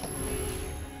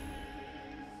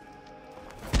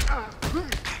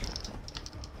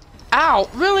 Ow!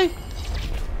 Really?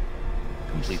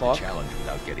 Complete the challenge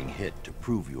without getting hit to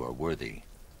prove you are worthy.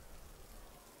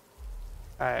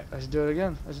 Alright, let's do it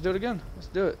again. Let's do it again. Let's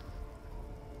do it.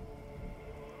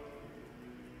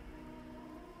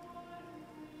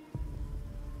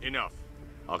 Enough.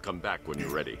 I'll come back when you're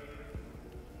ready.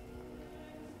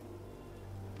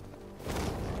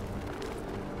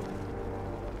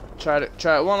 Try it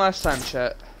one last time,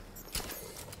 chat.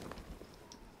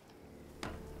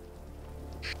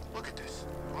 Look at this.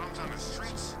 Bombs on the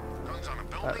streets, guns on the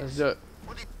buildings. Alright, let's do it.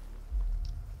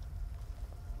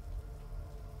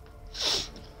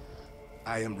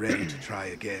 I am ready to try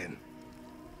again.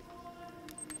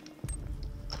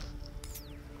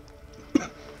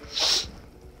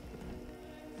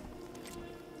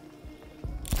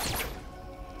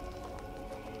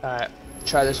 Alright,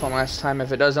 try this one last time.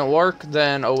 If it doesn't work,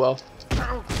 then oh well.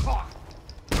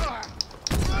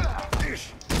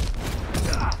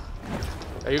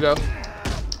 There you go.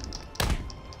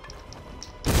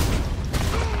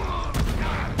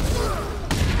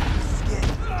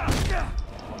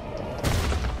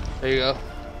 There you go.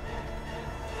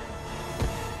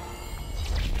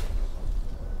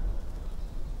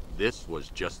 This was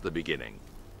just the beginning.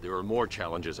 There are more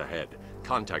challenges ahead.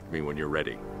 Contact me when you're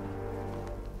ready.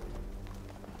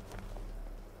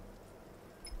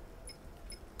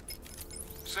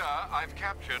 Sir, I've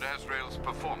captured Azrael's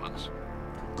performance.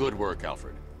 Good work,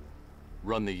 Alfred.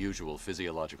 Run the usual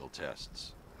physiological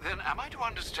tests. Then am I to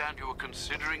understand you are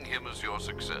considering him as your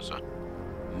successor?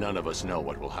 None of us know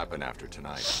what will happen after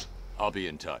tonight. I'll be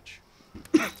in touch.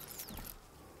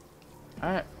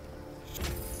 Alright.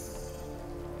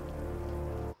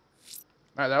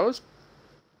 Alright, that was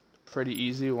pretty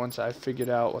easy once I figured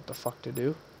out what the fuck to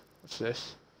do. What's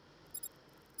this?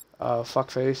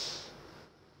 Fuckface.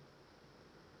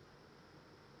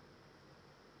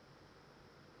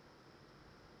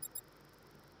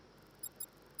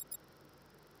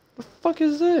 The fuck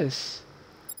is this?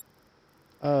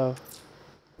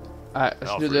 Alright,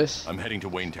 let's Alfred, do this. I'm heading to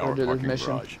Wayne Tower do this parking mission.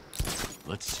 garage.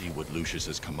 Let's see what Lucius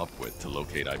has come up with to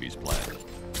locate Ivy's plan.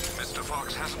 Mr.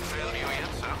 Fox hasn't failed you yet,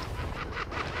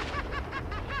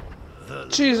 sir.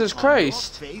 Jesus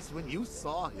Christ! Face when you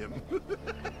saw him. Who'd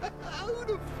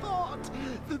have thought?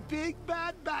 The big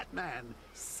bad Batman,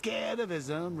 scared of his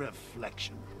own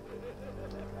reflection.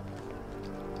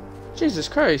 Jesus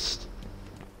Christ!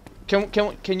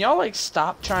 Can y'all like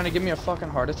stop trying to give me a fucking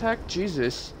heart attack?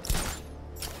 Jesus!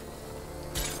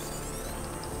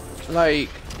 Like.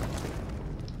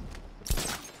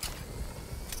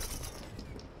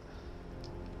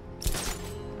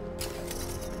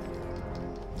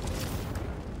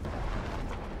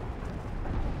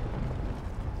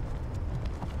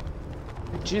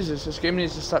 Jesus, this game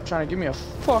needs to stop trying to give me a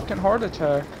fucking heart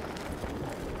attack.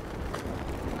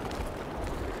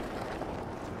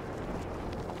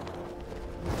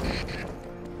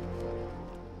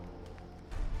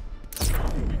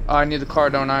 Oh, I need the car,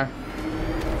 don't I?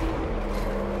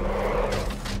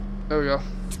 There we go.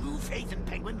 Two-Face and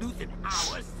Penguin loose in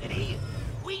our city.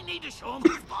 We need to show him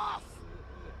who's boss.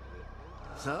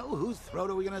 So, whose throat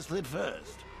are we gonna slit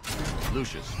first?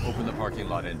 Lucius, open the parking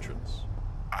lot entrance.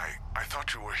 I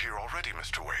thought you were here already,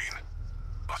 Mr. Wayne.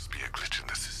 Must be a glitch in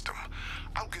the system.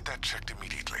 I'll get that checked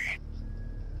immediately.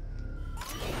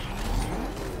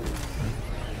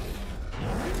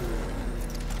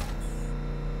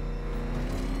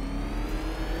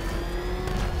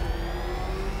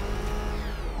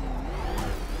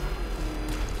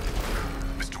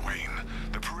 Mr. Wayne,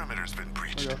 the perimeter's been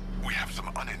breached. Okay. We have some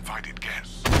uninvited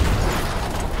guests.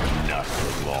 Not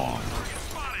for long.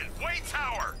 Spotted! Wayne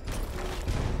Tower!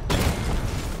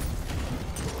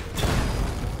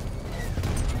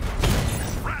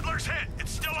 Rattler's hit.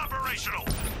 It's still operational.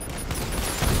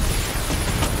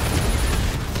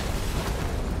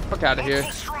 Fuck out of here.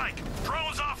 Full strike.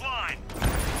 Drones offline.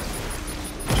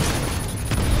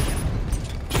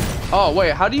 Oh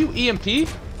wait, how do you EMP? I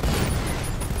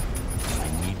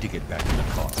need to get back in the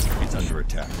car. It's under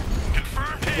attack.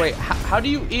 Confirmed hit. Wait, how do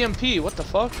you EMP? What the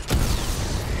fuck?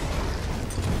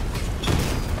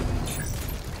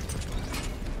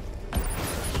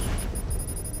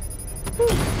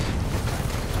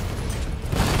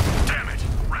 Damn it.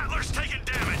 Rattler's taking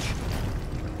damage.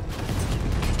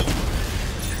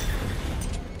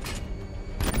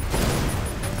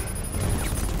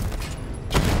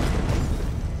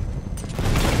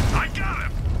 I got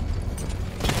him.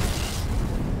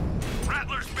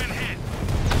 Rattler's been hit.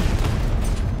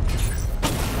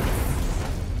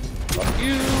 Fuck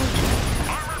you.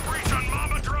 Armor breach on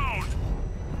Mama drone.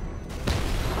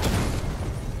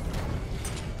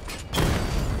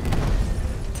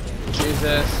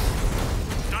 Jesus.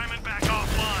 Diamondback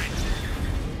offline.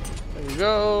 There you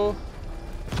go.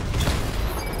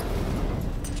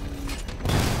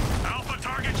 Alpha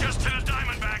target just hit a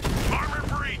Diamondback. Armor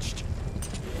breached.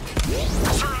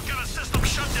 Sir, I've got a system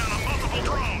shutdown on multiple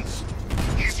drones.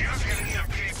 He's using an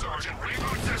EMP, Sergeant.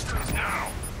 Reboot systems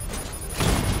now!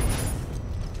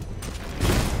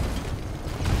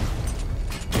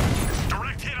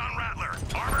 Direct hit on Rattler.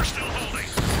 Armor still holding.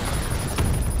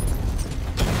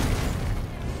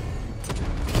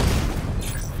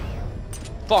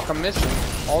 Fuck, I'm missing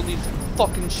all these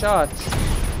fucking shots.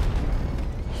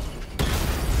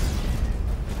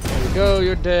 There we you go,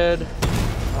 you're dead.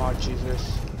 Oh,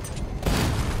 Jesus.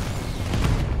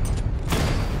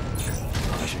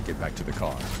 I should get back to the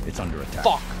car. It's under attack.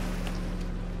 Fuck.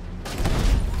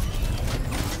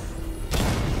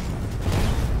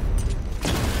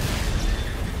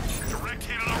 Direct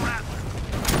hit on the Rattler.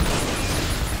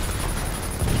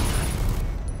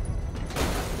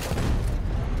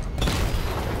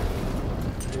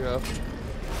 There you go.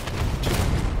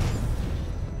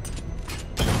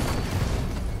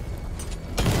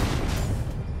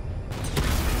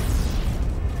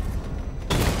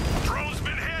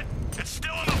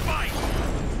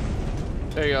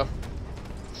 There you go.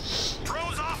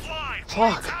 Drone's offline.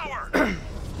 Fuck.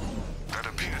 That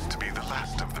appears to be the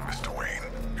last of them, Mr. Wayne.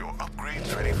 Your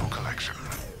upgrade's ready for collection.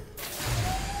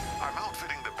 I'm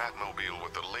outfitting the Batmobile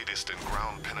with the latest in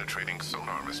ground-penetrating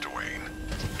sonar, Mr. Wayne.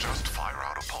 Just fire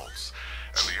out a pulse,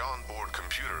 and the onboard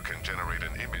computer can generate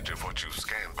an image of what you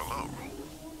scan below.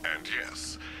 And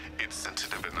yes, it's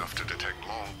sensitive enough to detect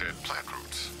long-dead plant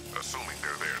roots, assuming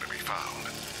they're there to be found.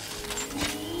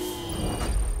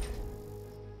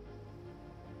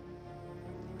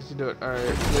 Let's do it.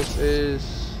 Alright, this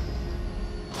is...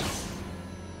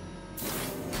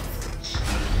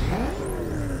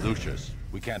 Lucius,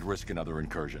 we can't risk another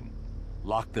incursion.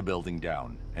 Lock the building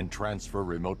down and transfer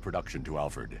remote production to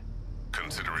Alfred.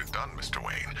 Consider it done, Mr.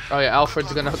 Wayne. Oh yeah,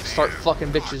 Alfred's gonna start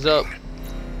fucking bitches up.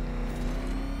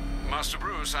 Master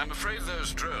Bruce, I'm afraid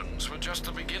those drones were just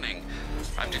the beginning.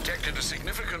 I've detected a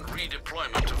significant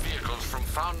redeployment of vehicles from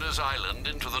Founders Island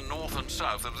into the north and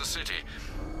south of the city.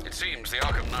 It seems the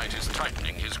Arkham Knight is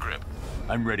tightening his grip.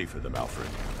 I'm ready for them, Alfred.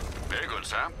 Very good,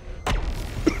 sir.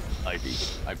 Ivy,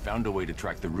 I've found a way to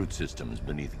track the root systems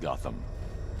beneath Gotham.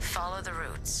 Follow the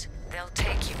roots. They'll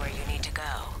take you where you need to go.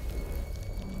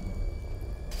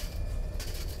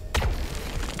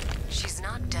 She's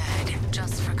not dead,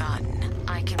 just forgotten.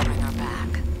 I can bring her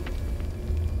back.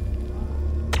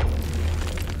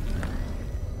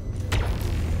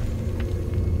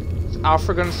 Is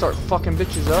Alfred gonna start fucking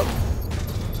bitches up?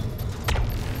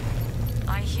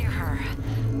 I hear her,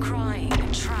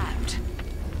 crying, trapped.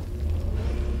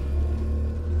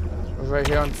 Right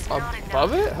here on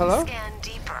above it? Hello? Scan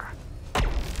deeper.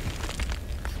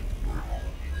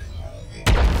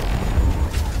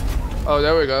 Oh,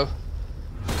 there we go.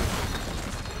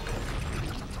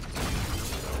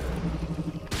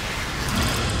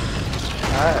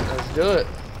 Alright, let's do it.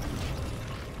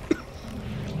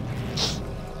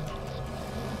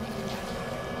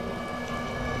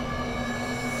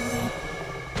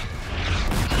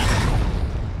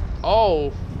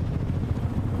 Oh!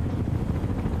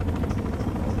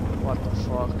 What the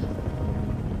fuck?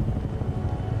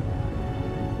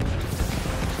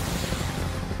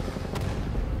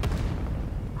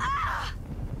 Ah!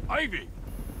 Ivy!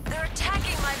 They're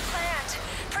attacking my plant!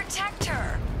 Protect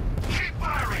her! Keep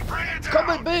firing! Bring it down! Come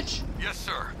in, bitch! Yes,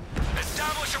 sir.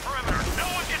 Establish a perimeter. No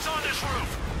one gets on this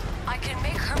roof. I can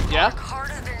make her work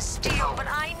harder than steel, but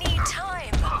I need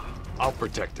time. I'll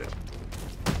protect it.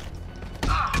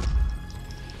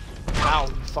 Ow,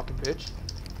 you fucking bitch.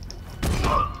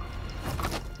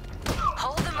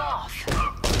 Hold them off.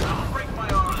 I'll break my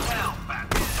arm now,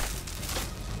 Batman.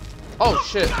 Oh,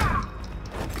 shit.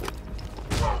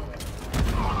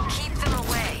 Keep them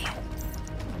away.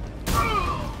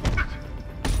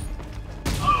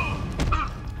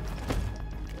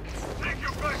 Take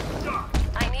your best shot.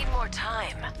 I need more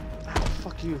time.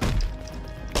 Fuck you.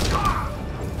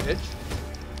 Bitch.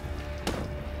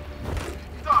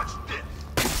 Dodge this.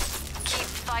 Keep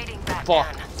fighting, Batman. Fuck.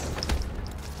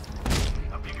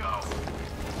 Up you go.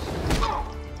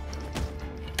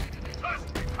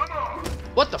 Come on.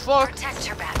 What the fuck? Protect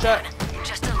her, Batman. Chat.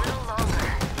 Just a little longer.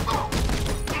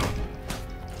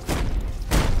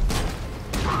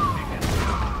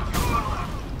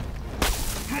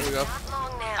 There we go. Not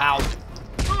long now. Ow.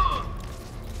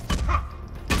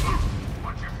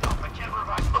 Watch yourself. I can't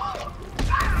revive.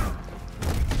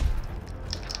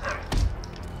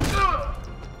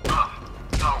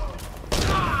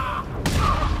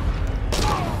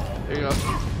 There you go.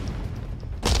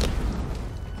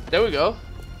 There we go.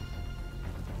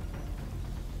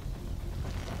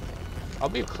 I'll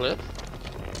be a clip.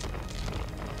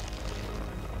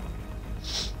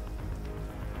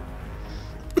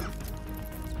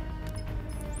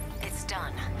 It's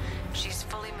done. She's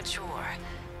fully mature.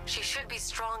 She should be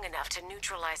strong enough to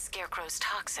neutralize Scarecrow's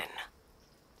toxin.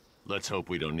 Let's hope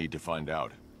we don't need to find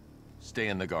out. Stay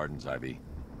in the gardens, Ivy.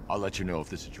 I'll let you know if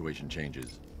the situation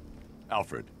changes.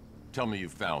 Alfred, tell me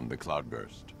you've found the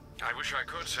cloudburst. I wish I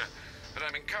could, sir, but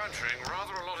I'm encountering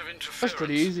rather a lot of interference. That's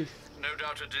pretty easy. No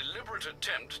doubt a deliberate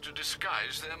attempt to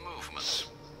disguise their movements.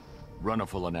 Run a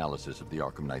full analysis of the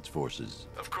Arkham Knight's forces.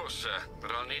 Of course, sir,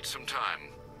 but I'll need some time.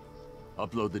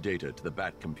 Upload the data to the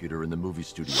Bat computer in the movie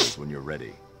studios when you're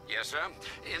ready. Yes, sir.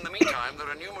 In the meantime, there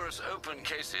are numerous open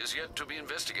cases yet to be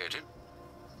investigated.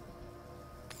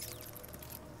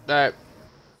 Alright.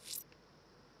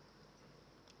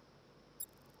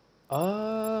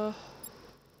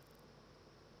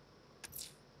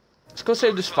 Let's go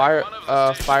save this fireman.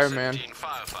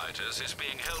 Firefighters is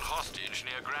being held hostage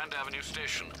near Grand Avenue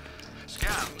Station.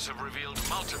 Scans have revealed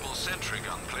multiple sentry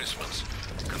gun placements.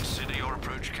 Consider your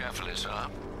approach carefully, sir.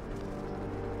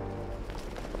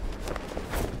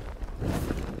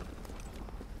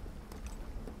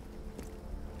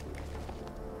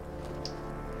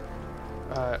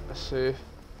 Alright, let's see.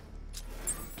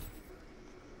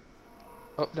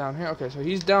 Oh, down here. Okay, so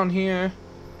he's down here.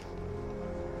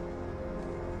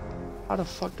 How the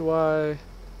fuck do I...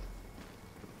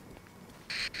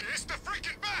 It's the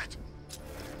freaking bat!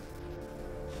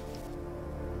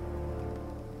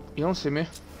 You don't see me.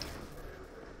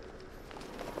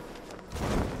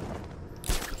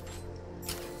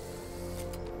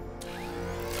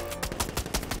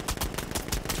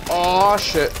 Oh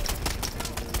shit.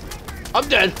 I'm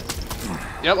dead.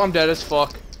 Yep, I'm dead as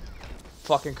fuck.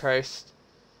 Fucking Christ.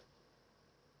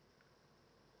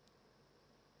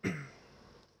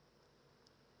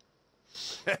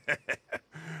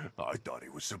 I thought he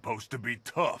was supposed to be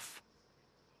tough.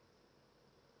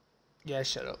 Yeah,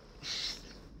 shut up.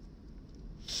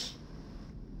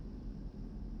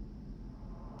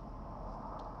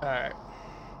 Alright.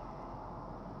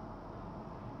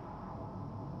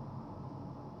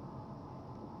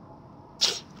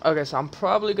 Okay, so I'm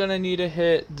probably gonna need to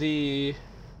hit the...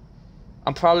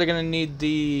 I'm probably gonna need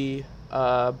the,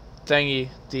 thingy,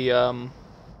 the,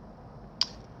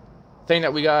 thing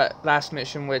that we got last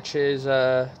mission, which is,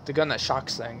 the gun that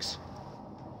shocks things.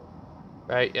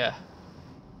 Right, yeah.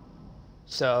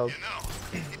 So,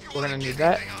 we're gonna need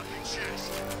that.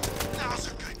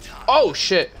 Oh,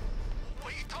 shit!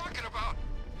 What are you talking about?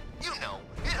 You know,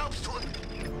 it helps to...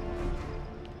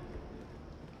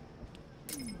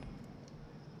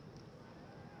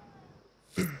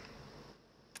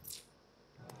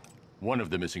 One of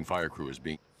the missing fire crew is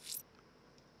being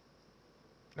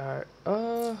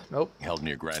nope. held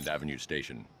near Grand Avenue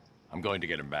Station. I'm going to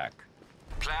get him back.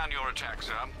 Plan your attack,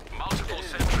 sir. Multiple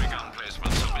sentry gun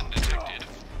placements have been detected.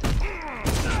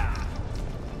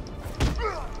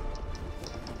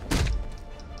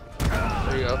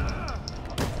 There you go.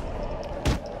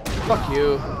 Fuck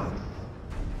you.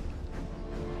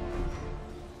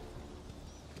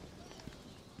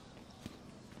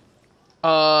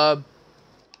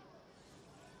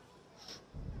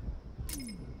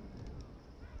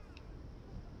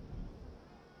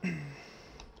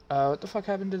 What the fuck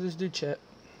happened to this dude, chat?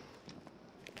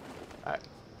 Alright.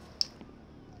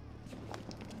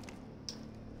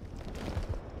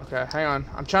 Okay, hang on.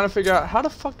 I'm trying to figure out how the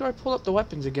fuck do I pull up the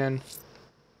weapons again?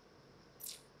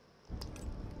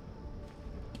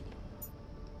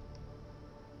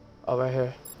 Oh, right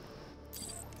here.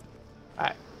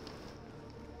 Alright.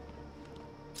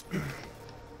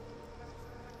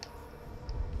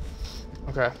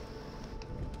 Okay.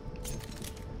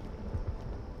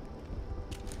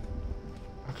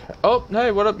 Okay. Oh,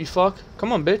 hey, what up, you fuck?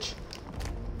 Come on, bitch.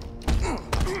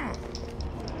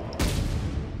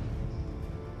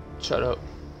 Shut up.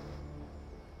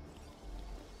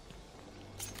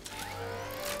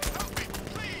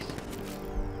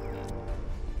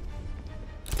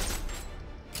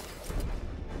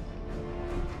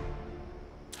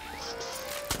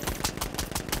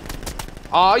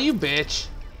 Aw, you bitch.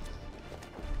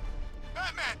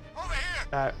 Batman, over here.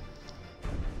 Alright.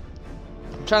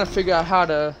 I'm trying to figure out how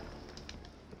to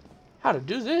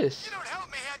do this. You don't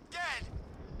help me, I'm dead.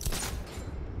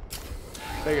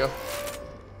 There you go.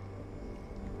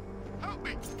 Help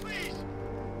me, please.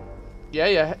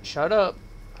 Yeah, shut up.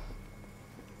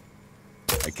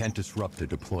 I can't disrupt a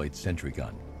deployed sentry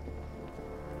gun.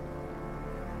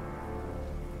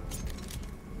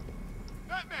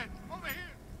 Batman, over here.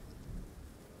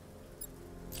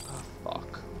 Oh,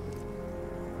 fuck.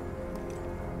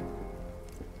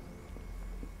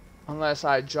 Unless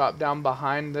I drop down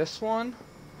behind this one.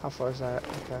 How far is that?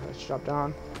 Okay, let's drop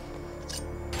down.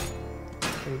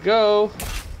 There you go.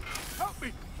 Help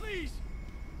me, please.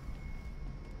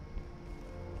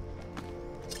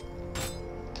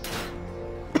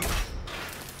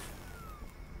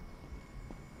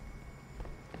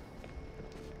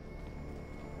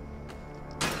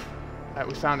 Alright,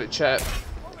 we found it, chat.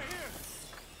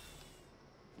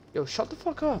 Yo, shut the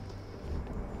fuck up.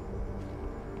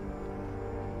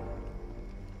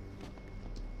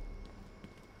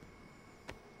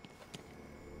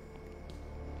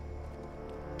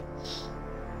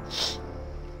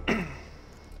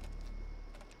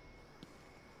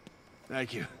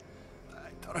 Thank you. I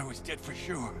thought I was dead for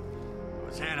sure.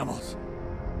 Those animals.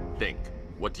 Think.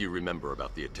 What do you remember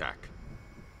about the attack?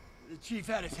 The chief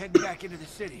had us heading back into the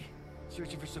city,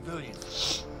 searching for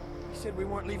civilians. He said we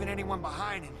weren't leaving anyone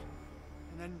behind, and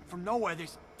then from nowhere,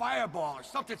 this fireball or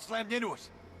something slammed into us.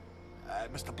 I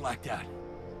must have blacked out.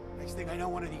 Next thing I know,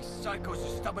 one of these psychos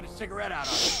is stubbing a cigarette out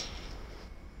on me.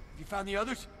 Have you found the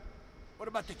others? What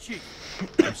about the chief?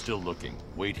 I'm still looking.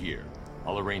 Wait here.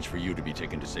 I'll arrange for you to be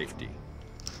taken to safety.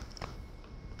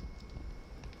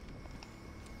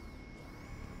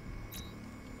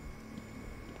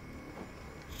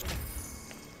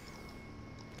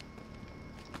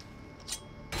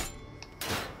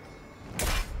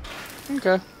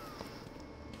 Okay.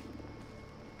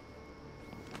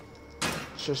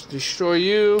 Let's just destroy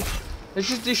you. Let's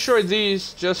just destroy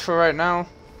these just for right now.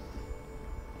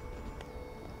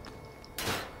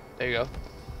 There you go.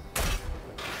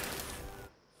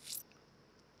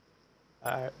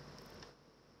 Alright.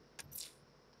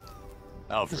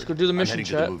 Alfred, let's go do the mission, I'm heading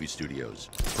chat. to the movie studios.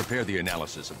 Prepare the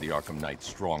analysis of the Arkham Knight's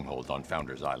stronghold on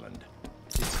Founders Island.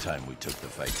 It's time we took the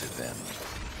fight to them.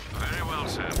 Very well,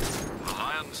 sir. The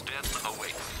lion's den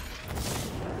awaits.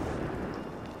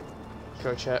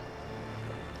 Go, chat.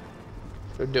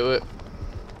 Go do it.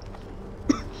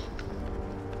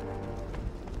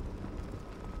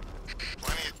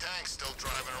 Plenty of tanks still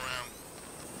driving around.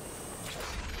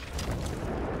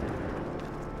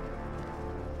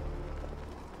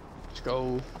 Let's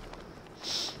go.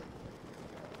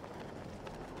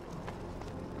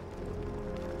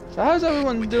 So how's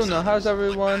everyone doing though? How's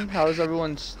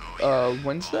everyone's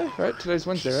Wednesday, right? Today's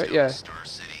Wednesday, right? Yeah. Star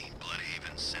City,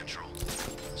 Bloodhaven Central.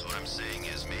 So what I'm saying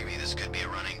is maybe this could be a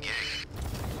running gig.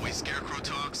 The way Scarecrow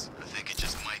talks, I think it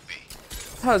just might be.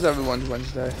 How's everyone's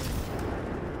Wednesday?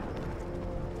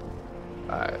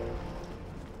 Alright.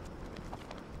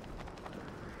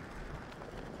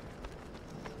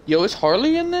 Yo, is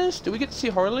Harley in this? Do we get to see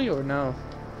Harley or no?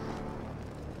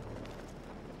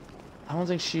 I don't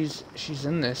think she's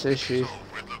in this, is she? So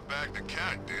Riddler bagged the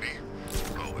cat, did he?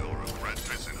 Oh, he'll regret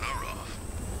pissing her off.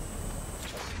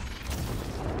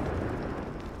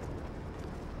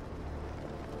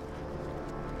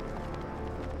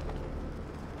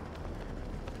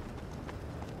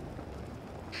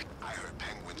 I heard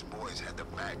Penguin's boys had the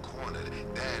bag cornered,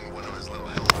 then one of his little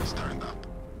helmets turned up.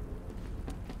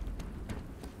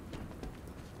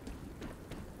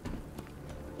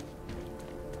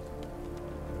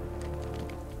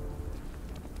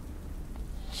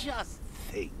 Just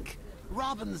think.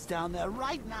 Robin's down there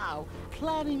right now,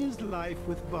 planning his life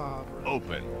with Barbara.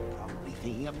 Open. Probably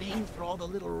thinking of names for all the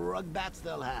little rug bats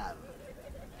they'll have.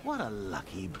 What a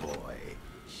lucky boy.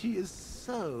 She is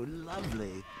so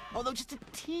lovely. Although just a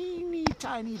teeny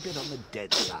tiny bit on the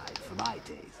dead side for my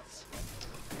tastes.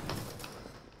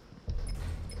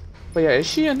 But yeah, is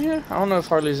she in here? I don't know if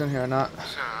Harley's in here or not.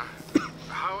 Sir,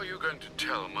 how are you going to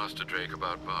tell Master Drake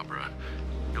about Barbara?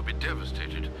 He'll be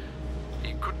devastated.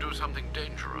 He could do something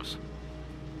dangerous.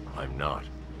 I'm not.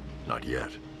 Not yet.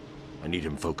 I need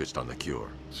him focused on the cure.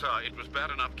 Sir, it was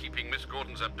bad enough keeping Miss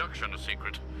Gordon's abduction a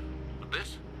secret. But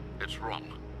this, it's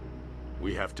wrong.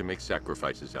 We have to make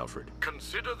sacrifices, Alfred.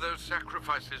 Consider those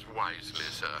sacrifices wisely,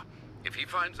 sir. If he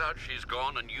finds out she's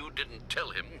gone and you didn't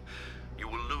tell him, you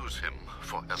will lose him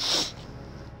forever.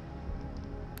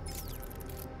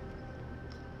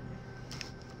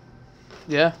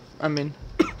 Yeah, I mean,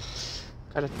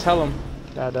 gotta tell him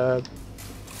that, the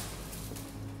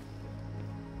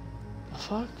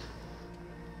fuck?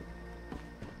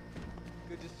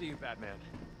 Good to see you, Batman.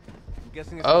 I'm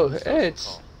guessing it's Oh, a social it's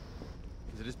call.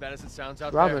 Is it as bad as it sounds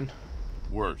out Robin. there?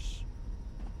 Worse.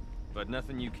 But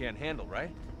nothing you can't handle,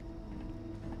 right?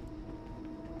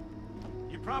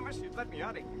 You promised you'd let me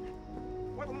out of here.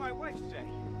 What will my wife say?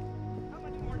 How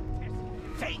many more tests?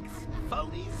 Fakes,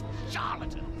 phonies,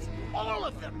 charlatans, all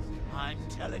of them. I'm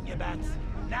telling you, Bats,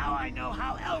 now I know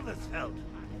how Elvis felt.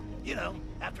 You know,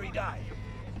 after he died.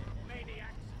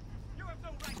 Maniacs! You have no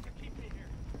right to keep me here.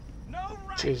 No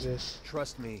right! Jesus.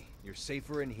 Trust me, you're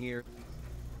safer in here.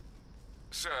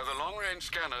 Sir, the long-range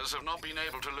scanners have not been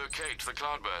able to locate the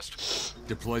cloudburst.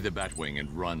 Deploy the Batwing and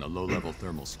run a low-level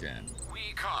thermal scan.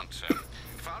 We can't, sir.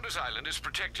 Founders Island is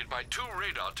protected by 2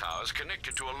 radar towers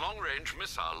connected to a long-range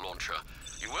missile launcher.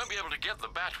 You won't be able to get the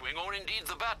Batwing, or indeed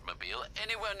the Batmobile,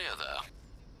 anywhere near there.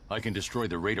 I can destroy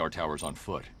the radar towers on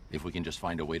foot, if we can just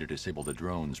find a way to disable the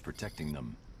drones protecting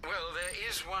them. Well, there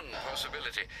is one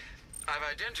possibility. I've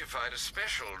identified a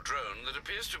special drone that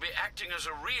appears to be acting as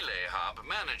a relay hub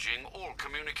managing all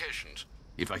communications.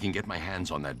 If I can get my hands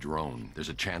on that drone, there's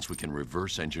a chance we can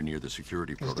reverse engineer the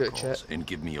security Let's do it, protocols chat. and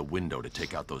give me a window to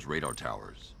take out those radar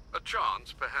towers. A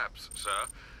chance, perhaps, sir.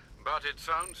 But it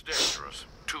sounds dangerous.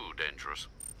 Too dangerous.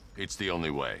 It's the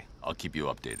only way. I'll keep you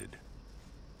updated.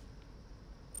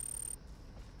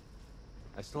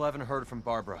 I still haven't heard from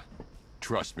Barbara.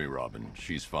 Trust me, Robin.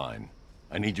 She's fine.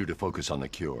 I need you to focus on the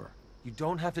cure. You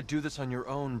don't have to do this on your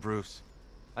own, Bruce.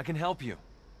 I can help you.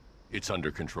 It's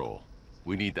under control.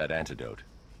 We need that antidote.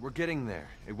 We're getting there.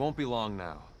 It won't be long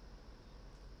now.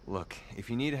 Look, if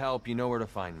you need help, you know where to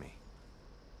find me.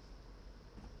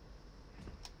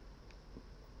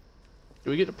 Do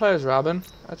we get to play as Robin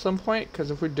at some point?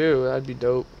 Because if we do, that'd be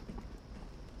dope.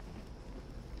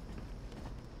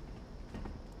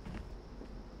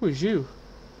 Who is you?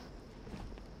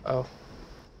 Oh.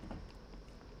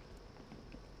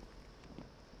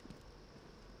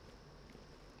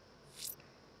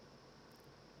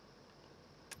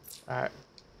 Alright.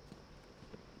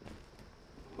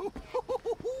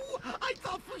 I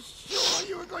thought for sure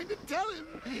you were going to tell him.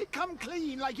 Come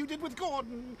clean like you did with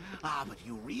Gordon. Ah, but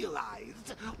you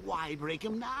realized, why break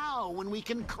him now when we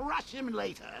can crush him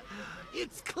later?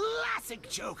 It's classic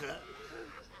Joker.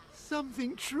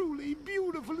 Something truly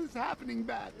beautiful is happening,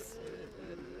 Bats.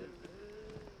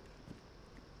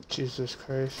 Jesus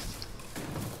Christ.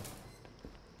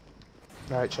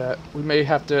 Alright, chat. We may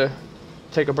have to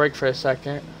take a break for a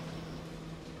second.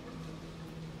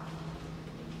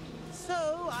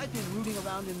 So, I've been rooting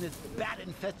around in this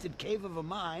bat-infested cave of a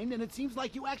mind, and it seems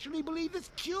like you actually believe this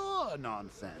cure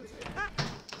nonsense.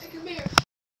 Come here.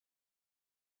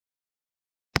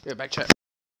 Yeah, back chat.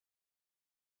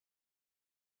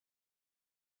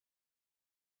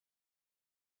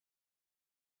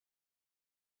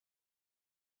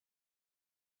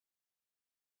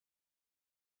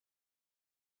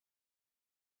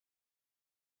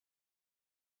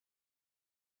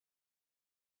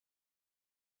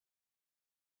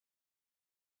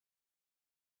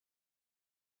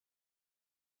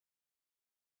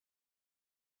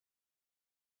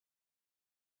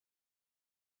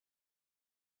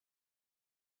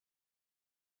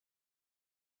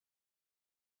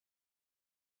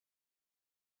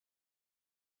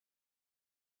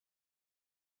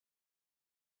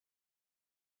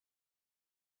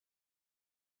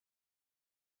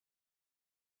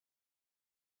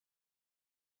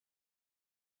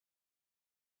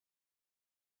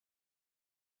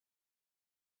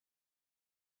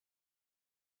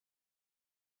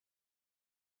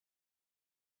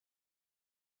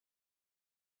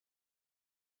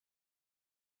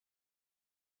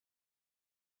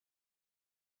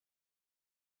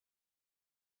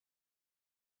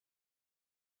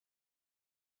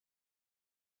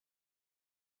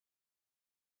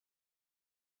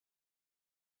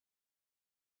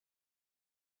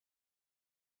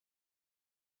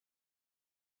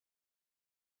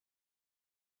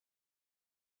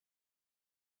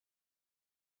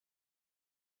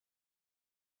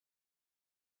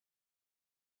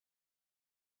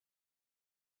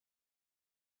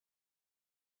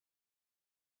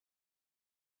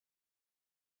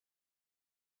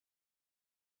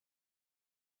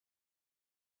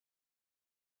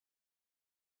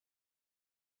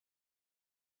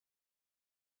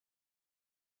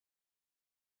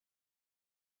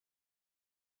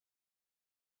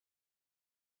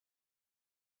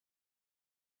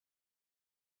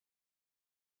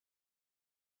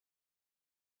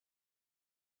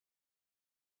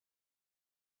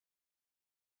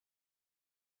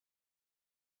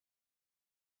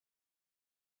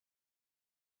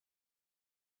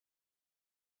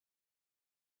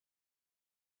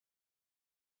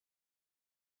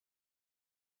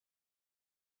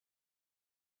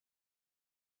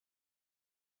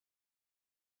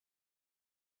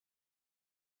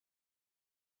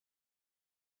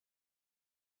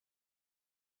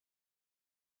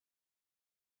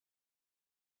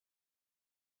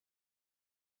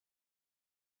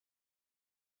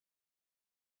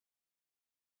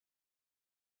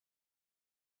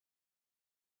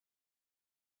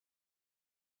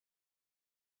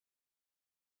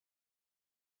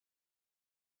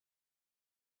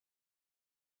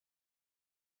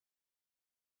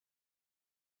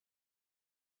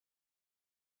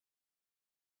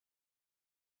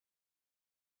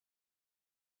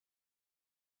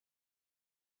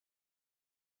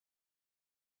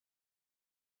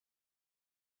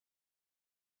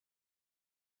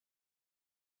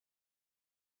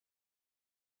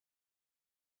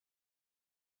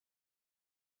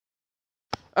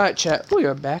 Alright, chat, we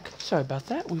are back. Sorry about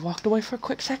that. We walked away for a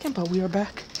quick second, but we are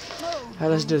back.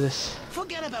 Alright, let's do this.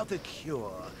 Forget about the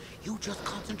cure. You just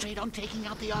concentrate on taking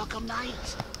out the Arkham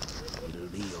Knight. It'll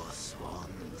be your swan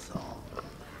song.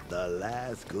 The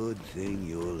last good thing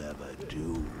you'll ever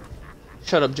do.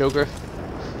 Shut up, Joker.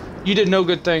 You did no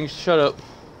good things. Shut up.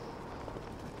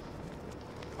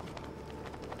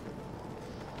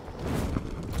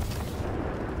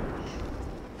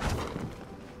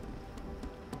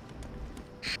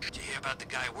 Did you hear about the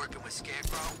guy working with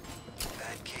Scarecrow?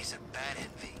 Bad case of bad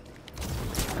envy.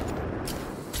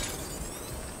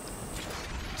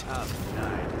 Tough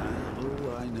night, huh?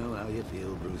 Oh, I know how you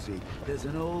feel, Brucey. There's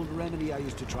an old remedy I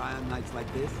used to try on nights like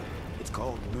this. It's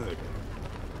called murder.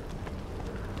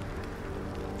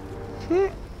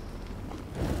 Yeah,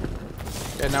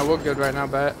 now we're good right now,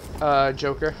 Bat.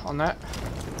 Joker on that.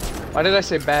 Why did I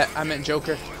say Bat? I meant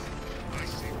Joker.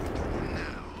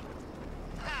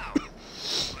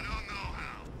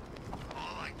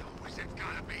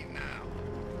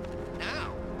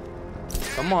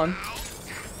 Come on.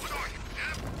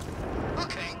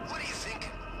 Okay, what are you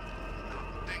thinking?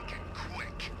 I'm thinking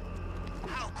quick.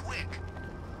 How quick? I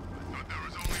thought there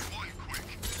was only one quick.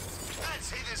 I'd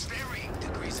say there's varying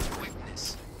degrees of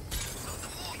quickness. So the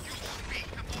more you speak,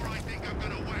 the more I think I'm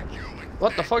gonna whack you in.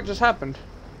 What the fuck just happened?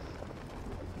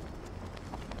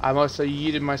 I must have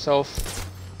yeeted myself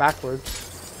backwards.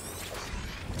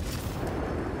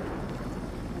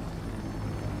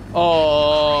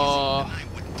 Oh.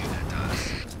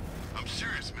 I'm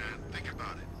serious, man. Think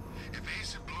about it. If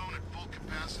Ace had blown at full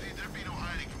capacity, there'd be no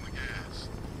hiding from the gas.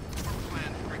 Or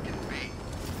plan freaking B.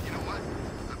 You know what?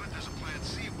 I bet there's a plan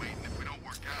C waiting if we don't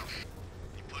work out.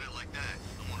 You put it like that,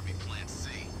 I want to be plan C.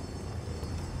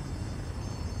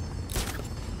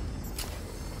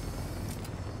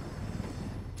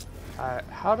 Alright,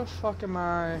 how the fuck am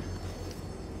I...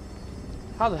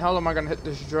 How the hell am I gonna hit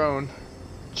this drone?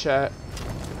 Chat.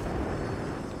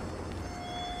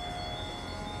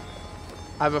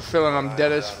 I have a feeling I'm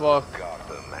dead as fuck.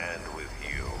 Gotham, and with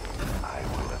you, I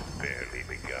will have barely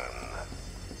begun.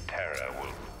 Terror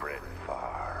will spread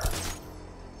far.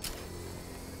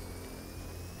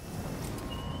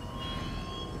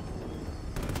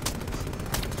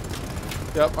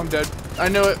 Yep, I'm dead. I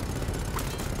knew it.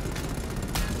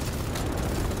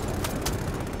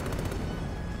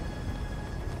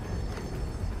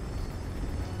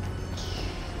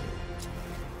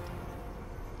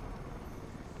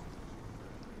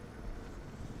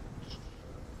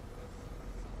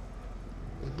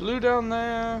 Blue down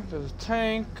there, there's a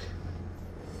tank.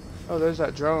 Oh, there's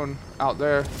that drone out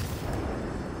there.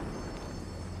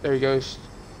 There he goes.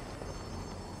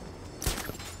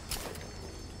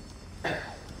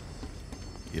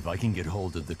 If I can get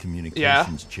hold of the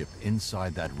communications chip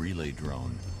inside that relay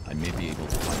drone, I may be able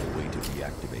to find a way to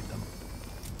deactivate them.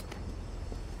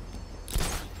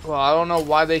 Well, I don't know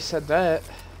why they said that.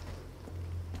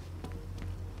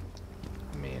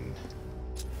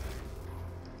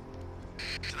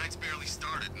 Tonight's barely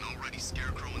started and already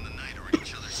Scarecrow and the Knight are in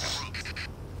each other's throats.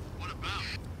 What about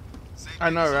it? Same I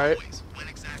know, right? always, when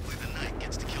exactly the Knight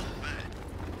gets to kill the Bat.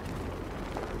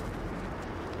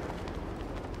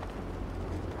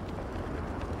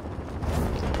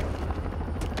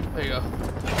 There you go.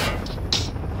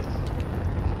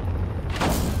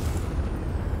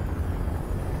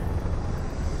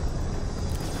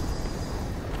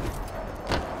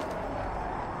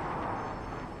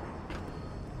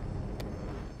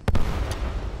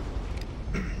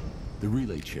 The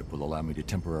relay chip will allow me to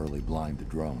temporarily blind the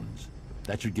drones.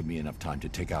 That should give me enough time to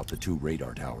take out the 2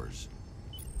 radar towers.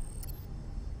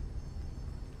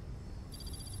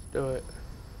 Do it.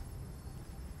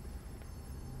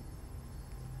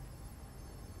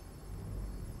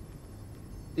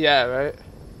 Yeah, right?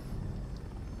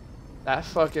 That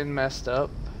fucking messed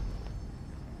up.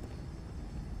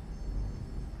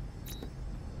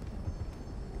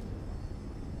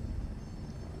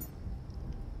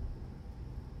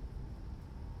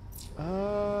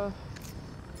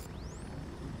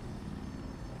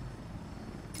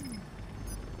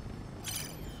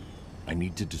 I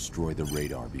need to destroy the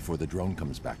radar before the drone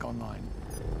comes back online.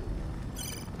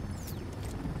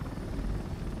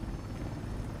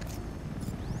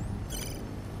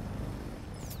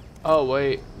 Oh,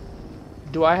 wait.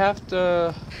 Do I have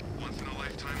to... Once in a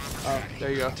lifetime Oh, there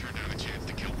you go. turned out a chance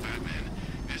to kill Batman.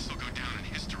 This will go down in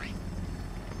history.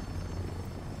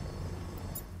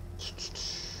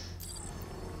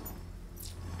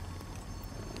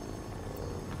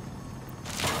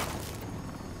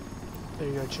 There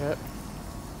you go, chat.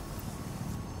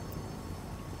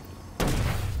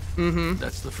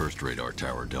 That's the first radar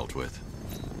tower dealt with.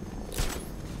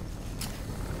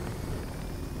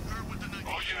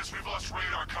 All units, we've lost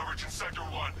radar coverage in Sector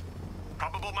 1.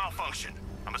 Probable malfunction.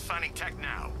 I'm assigning tech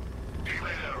now.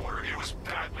 Delay that order. It was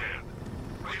Batman.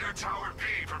 Radar Tower B,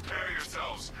 prepare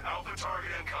yourselves. Alpha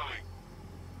target incoming.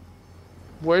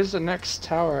 Where's the next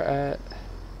tower at?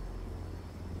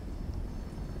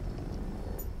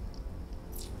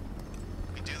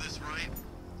 We do this right,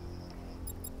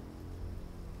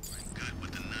 we're good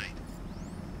with the night.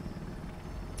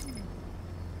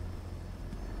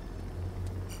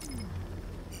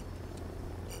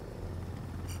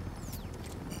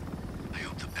 I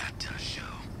hope the bat does show.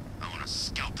 I want to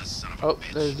scalp this son of a Oh,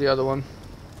 bitch. there's the other one.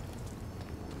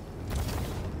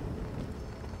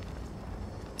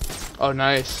 Oh,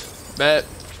 nice. Bet.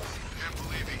 Can't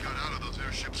believe he got out of those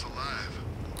airships alive.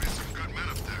 We had some good men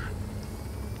up there.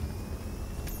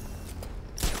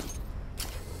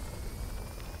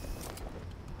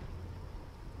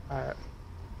 Alright.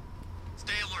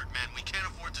 Stay alert, men. We can't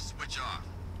afford to switch off.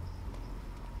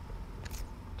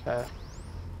 Okay.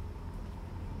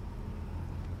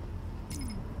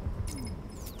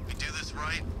 We do this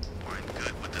right, we're in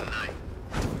good with the night.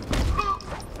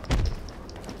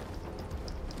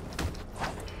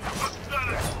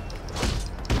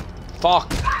 Fuck.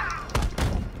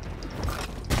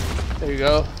 There you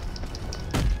go.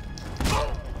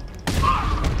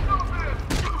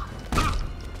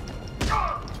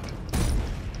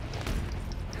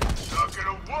 Not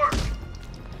gonna work.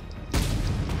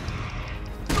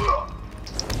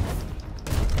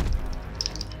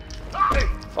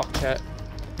 Fuck cat.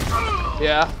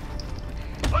 Yeah.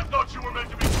 I thought you were meant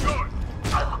to be good.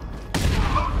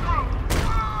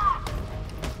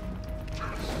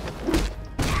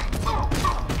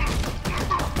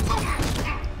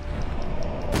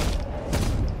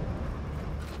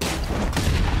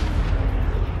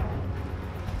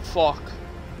 Fuck.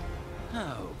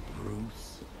 Oh,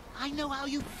 Bruce. I know how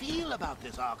you feel about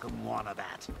this Arkham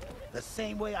Wannabat. The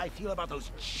same way I feel about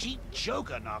those cheap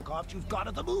Joker knockoffs you've got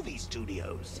at the movie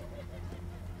studios.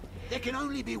 There can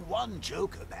only be one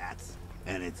Joker, Bats,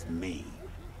 and it's me.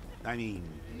 I mean,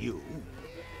 you.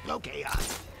 Okay,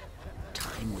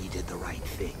 time we did the right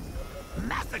thing.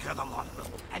 Massacre the lot of them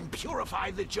and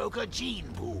purify the Joker gene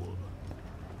pool.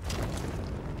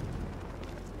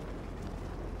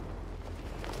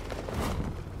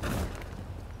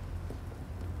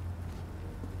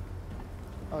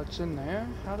 Oh, it's in there?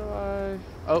 How do I...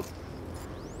 Oh.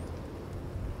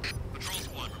 Patrol's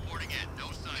 1, reporting in. No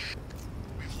sight.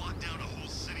 We've locked down a whole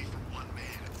city for one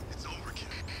man. It's overkill.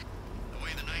 The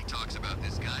way the night talks about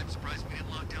this guy, I'm surprised we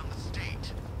didn't lock down the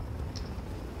state.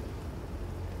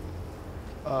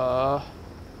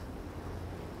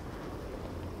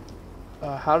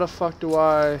 How the fuck do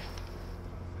I...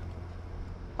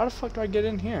 How the fuck do I get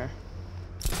in here?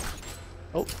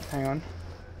 Oh, hang on.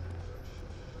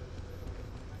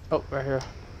 Oh, right here.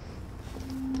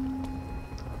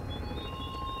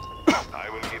 I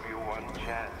will give you one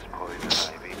chance,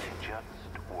 Poison Ivy.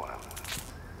 Just one.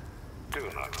 Do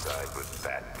not side with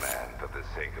Batman for the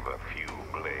sake of a few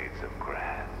blades of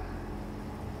grass.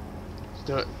 Let's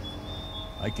do it.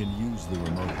 I can use the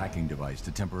remote hacking device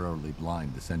to temporarily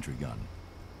blind the sentry gun.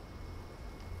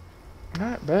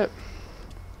 Alright, bet.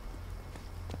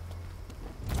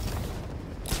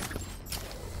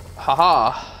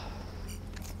 Haha.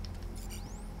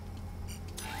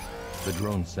 The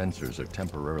drone sensors are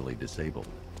temporarily disabled,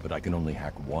 but I can only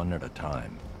hack one at a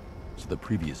time, so the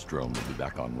previous drone will be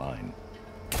back online.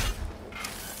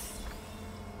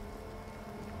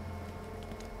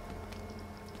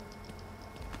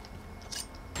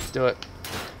 Let's do it.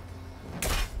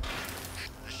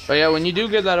 But yeah, when you do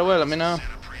get that away, let me know.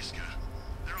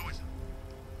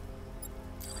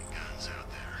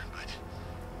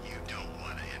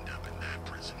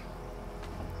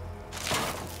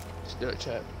 Let's do it,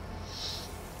 chat.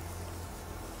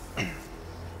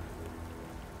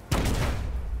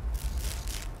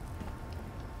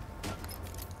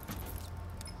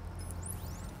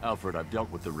 Alfred, I've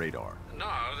dealt with the radar.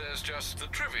 Now there's just the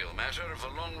trivial matter of the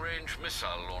long-range missile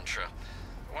launcher.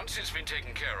 Once it's been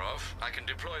taken care of, I can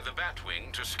deploy the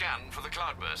Batwing to scan for the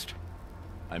cloudburst.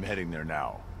 I'm heading there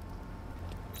now.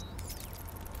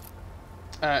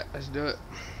 Alright, let's do it.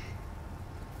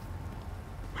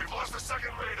 We've lost the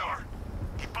second radar.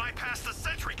 He bypassed the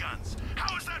sentry guns.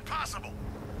 How is that possible?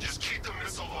 Just keep the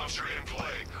missile launcher in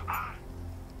play.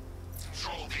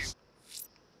 Control these.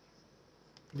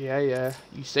 Yeah.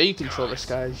 You say you control the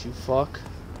skies, you fuck.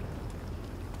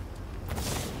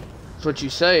 That's what you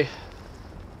say.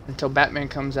 Until Batman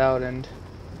comes out and...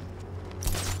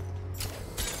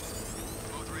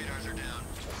 Both radars are down.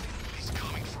 He's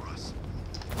coming for us.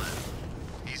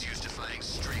 He's used to fighting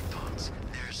street punks.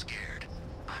 They're scared.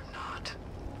 I'm not.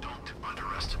 Don't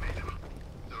underestimate him.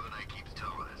 So the night keeps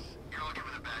telling us. You're all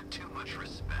giving the Bat too much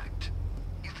respect.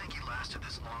 You think he lasted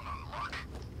this long on luck?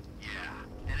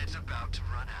 Yeah, and it's about to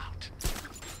run out.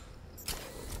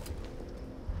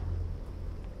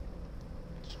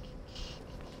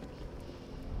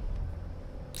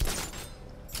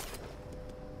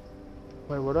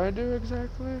 Wait, what do I do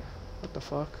exactly? What the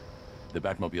fuck? The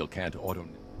Batmobile can't auto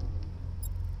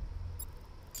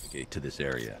navigate to this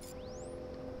area.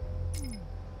 Think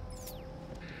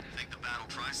the Bat will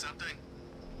try something?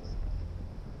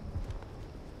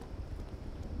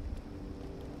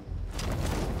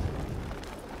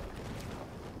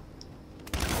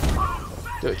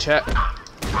 Do it, chat.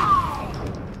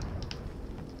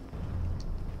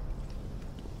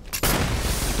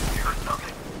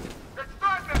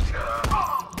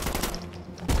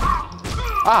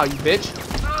 Ah, you bitch.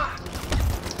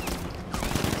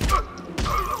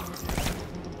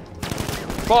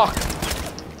 Fuck.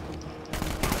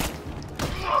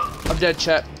 I'm dead,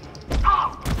 chat.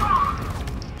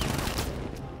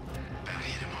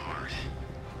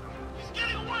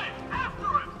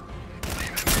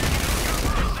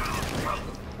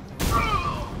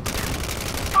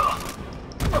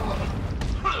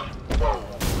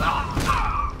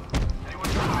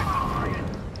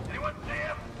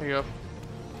 There you go.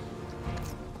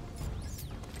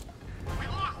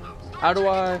 How do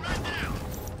I...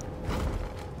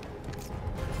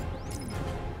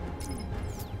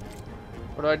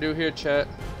 What do I do here, chat?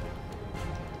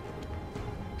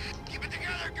 Keep it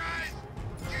together, guys!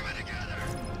 Keep it together!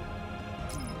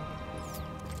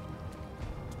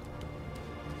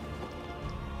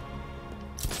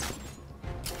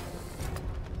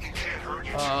 He can't hurt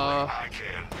you I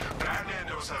can. Batman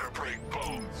knows how to break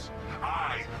bones.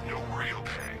 I know real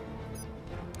pain.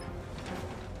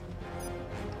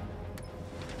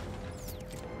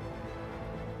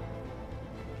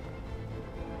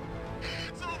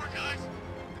 It's over, guys!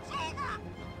 It's over!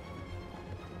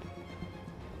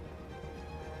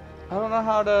 I don't know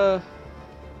how to...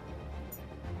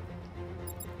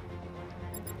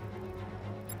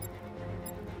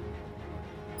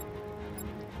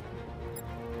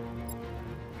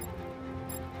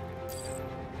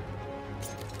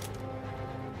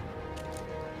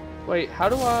 Wait, how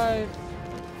do I... I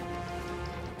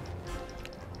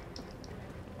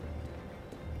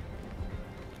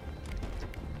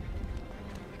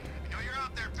know you're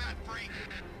out there, Bat Freak.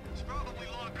 He's probably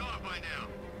long gone by now.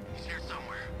 He's here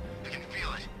somewhere. I can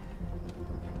feel it.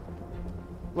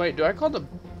 Wait, do I call the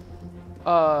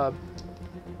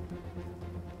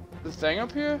thing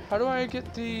up here? How do I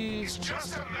get the... He's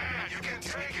just a man. You can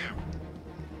take him.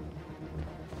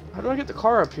 How do I get the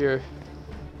car up here?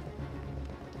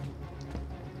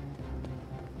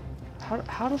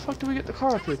 How the fuck do we get the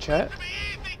car up here, chat?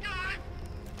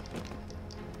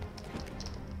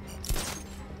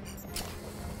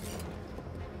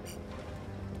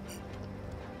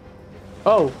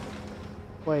 Oh.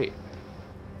 Wait.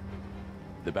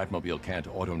 The Batmobile can't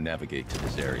auto-navigate to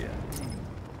this area.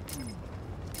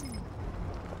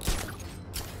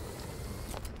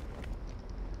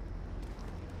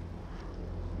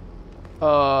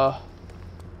 No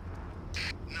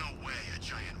way a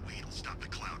giant weed will stop the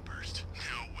cloudburst.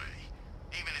 No way.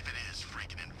 Even if it is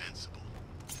freaking invincible.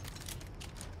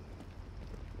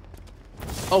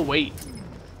 Oh, wait.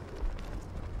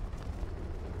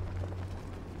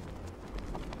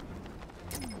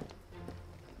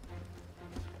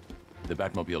 The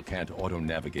Batmobile can't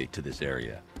auto-navigate to this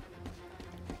area.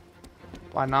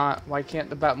 Why not? Why can't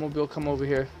the Batmobile come over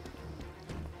here?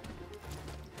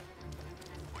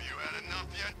 Well, you had enough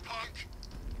yet, punk?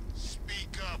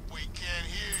 Speak up, we can't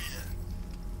hear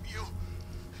you.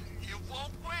 You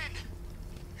won't win.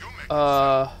 You'll make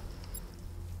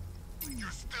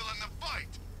You're still in the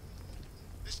fight.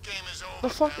 This game is over. The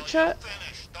fuck, pal. chat? You're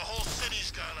finished. The whole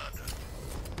city's gone under.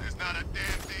 There's not a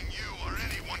damn thing you or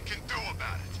anyone can do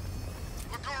about it.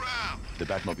 Look around. The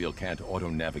Batmobile can't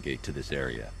auto-navigate to this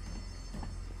area.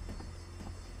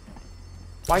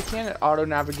 Why can't it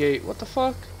auto-navigate? What the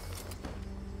fuck?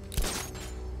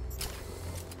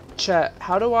 Chat,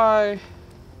 how do I...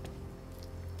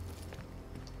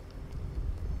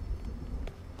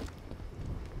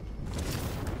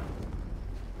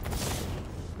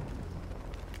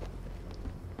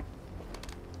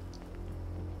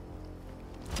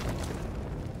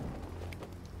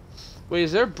 Wait,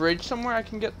 is there a bridge somewhere I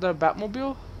can get the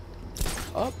Batmobile?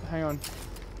 Up? Hang on.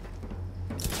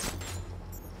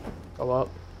 Go up.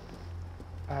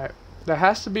 Alright. There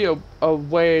has to be a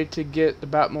way to get the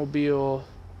Batmobile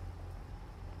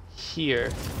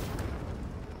here.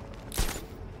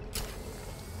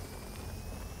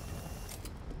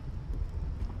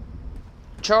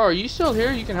 Char, are you still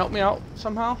here? You can help me out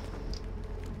somehow?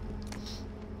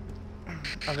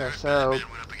 Okay, so... Batman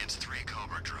went up against 3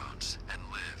 Cobra drones and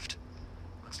lived.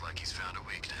 Looks like he's found a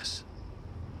weakness.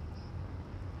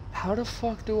 How the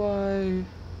fuck do I...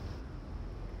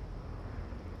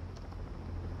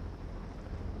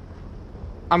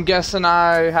 I'm guessing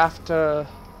I have to...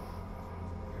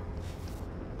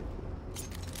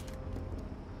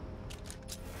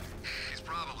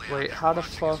 Wait, how the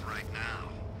fuck...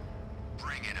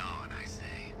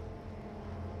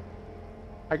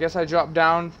 I guess I drop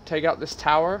down, take out this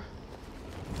tower.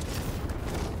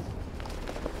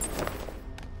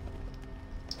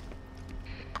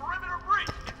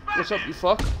 What's up, you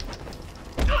fuck?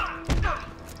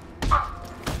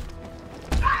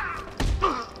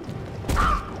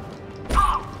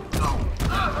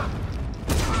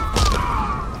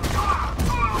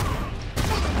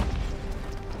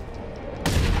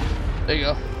 There you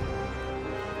go.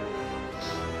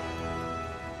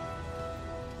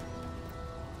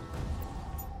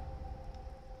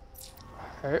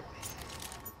 Alright.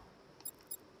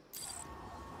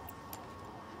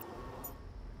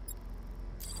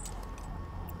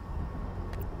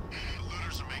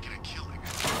 Looters are making a killing.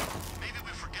 Maybe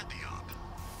we forget the op.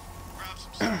 Grab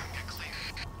some stuff and get clean.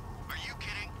 Are you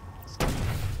kidding?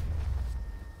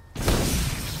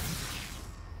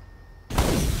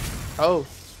 Oh.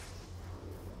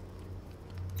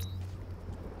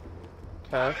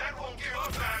 Okay.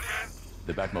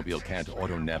 The Batmobile can't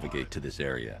auto-navigate to this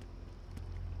area.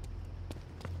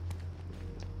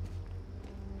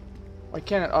 Why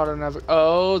can't it auto-navigate?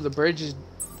 Oh, the bridge is...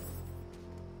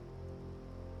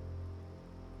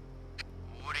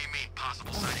 What do you mean,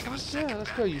 possible sighting of a second? Yeah,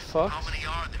 let's go, you fuck. How many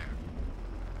are there?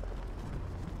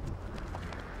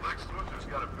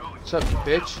 What's up, you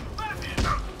bitch?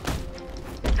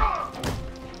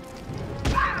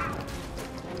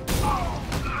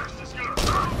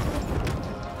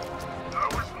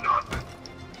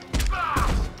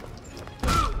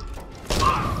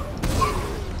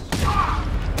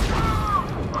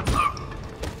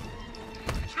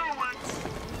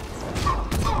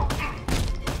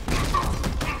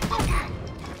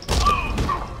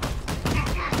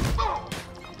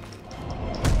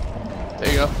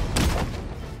 There you go.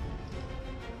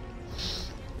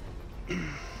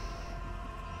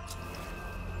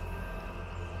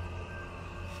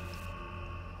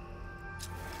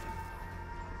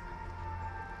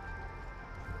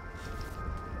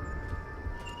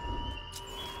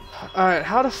 Alright,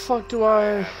 how the fuck do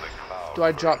I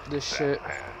drop this shit?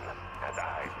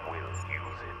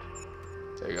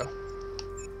 There you go.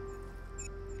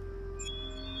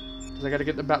 'Cause I gotta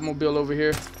get the Batmobile over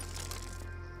here.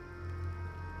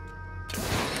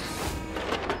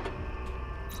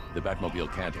 The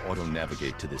Batmobile can't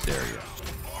auto-navigate to this area.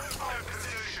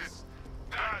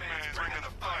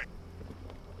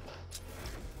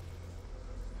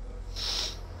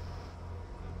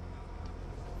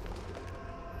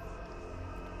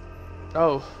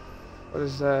 Oh, what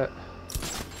is that?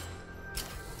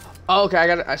 Oh, okay, I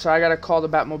gotta call the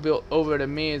Batmobile over to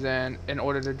me then in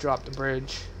order to drop the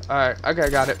bridge. Alright, okay, I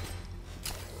got it.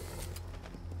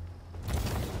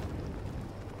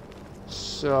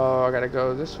 So I gotta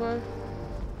go this way.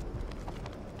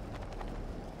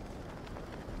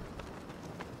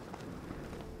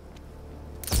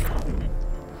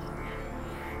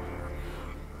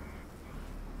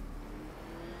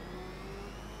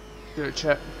 Do it,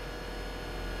 chat.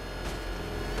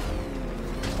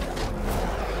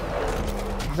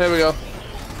 There we go.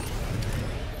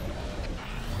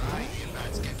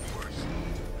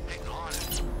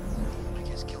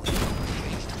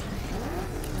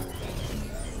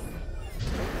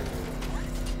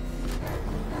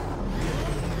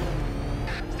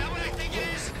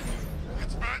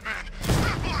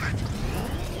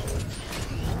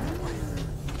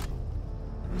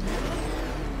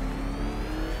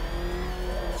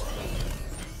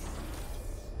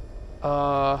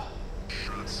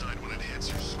 Outside when it hits,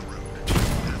 you're screwed.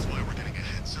 That's why we're getting a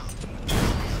heads up.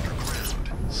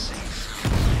 Underground, safe.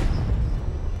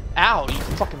 Ow, you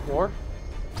fucking whore.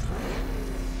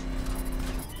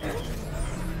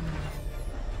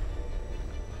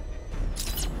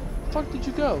 Fuck did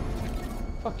you go?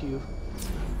 Fuck you.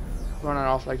 Running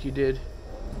off like you did.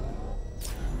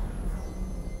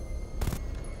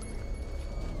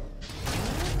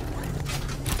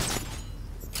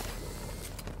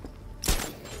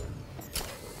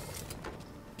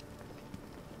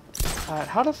 Alright,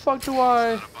 how the fuck do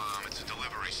I... It's not a bomb, it's a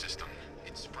delivery system.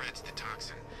 It spreads the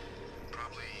toxin.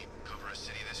 Probably cover a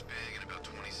city this big in about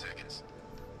 20 seconds.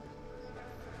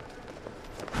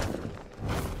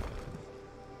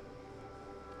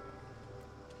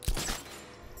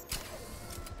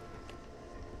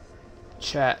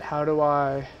 Chat, how do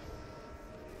I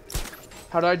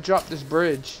drop this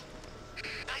bridge?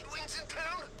 Nightwing's in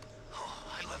town? Oh,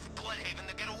 I left Bloodhaven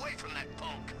to get away from that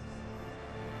punk.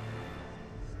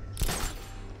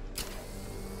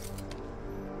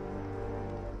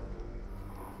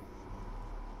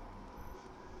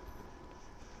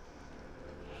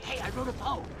 wrote a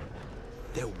poem.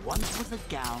 There once was a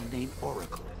gal named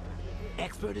Oracle,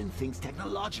 expert in things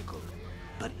technological.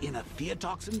 But in a fear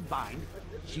toxin bind,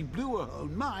 she blew her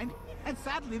own mind, and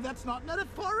sadly that's not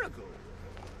metaphorical.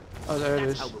 Oh, there it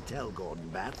is. That's how we'll tell Gordon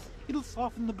Bats. It'll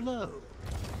soften the blow.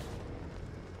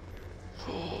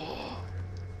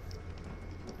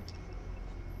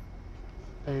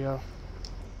 There you go.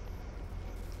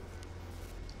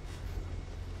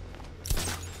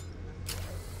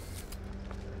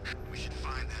 We should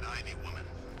find that Ivy woman.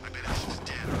 I bet if she's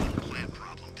dead, our little plant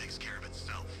problem takes care of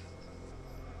itself.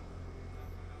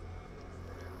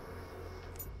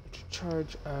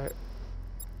 Charge at...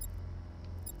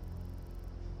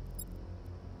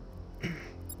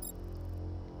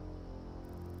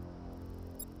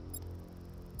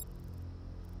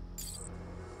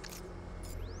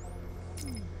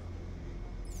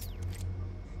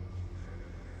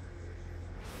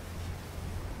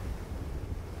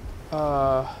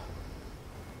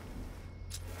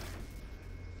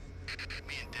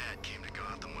 Me and Dad came to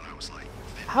Gotham when I was like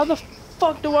 15. How the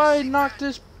fuck do I knock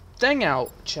this thing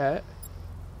out, chat?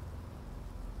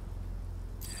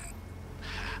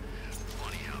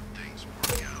 Funny how things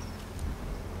work out.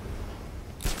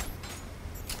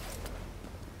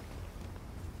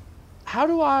 How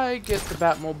do I get the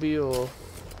Batmobile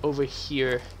over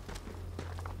here?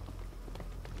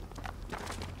 I'd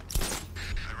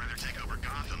rather take over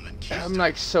Gotham than Keystone. I'm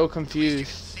like so confused.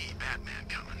 See Batman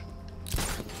coming.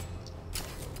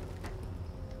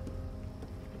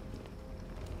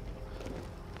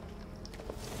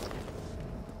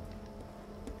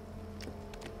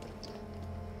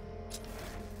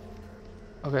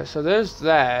 Okay, so there's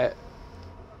that,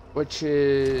 which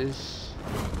is...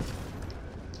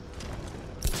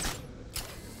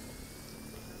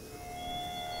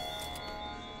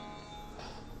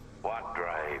 What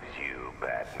drives you,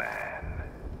 Batman?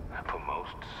 For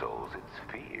most souls, it's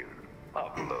fear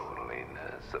of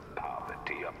loneliness, of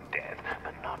poverty, of death,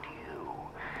 but not you.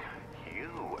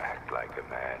 You act like a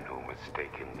man who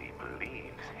mistakenly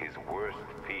believes his worst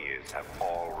fears have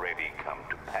already come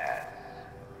to pass.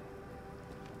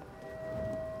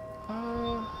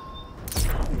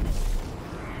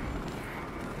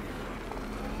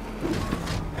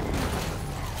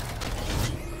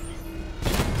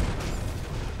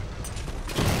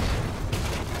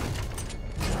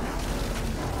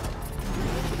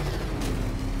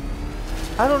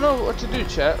 I don't know what to do,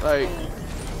 chat. Like,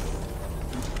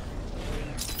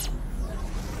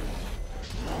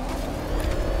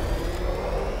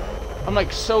 I'm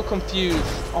like so confused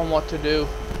on what to do.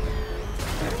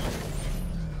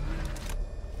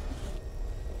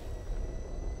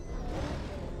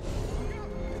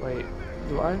 Wait,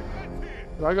 do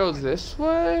I go this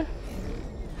way?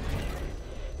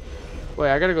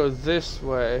 Wait, I gotta go this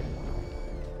way.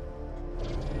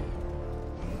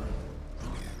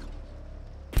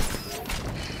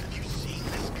 Have you seen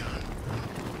this gun?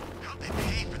 How'd they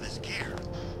pay for this gear?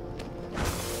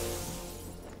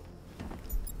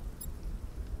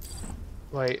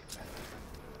 Wait.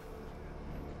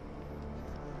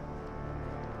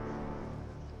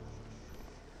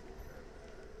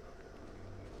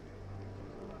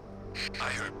 I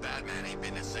heard Batman ain't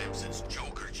been the same since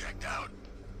Joker checked out.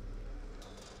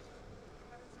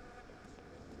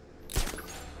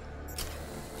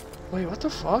 Wait, what the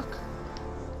fuck?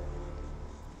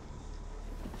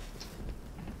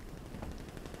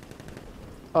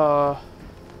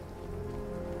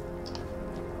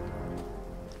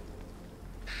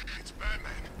 It's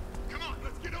Batman. Come on,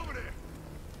 let's get over there.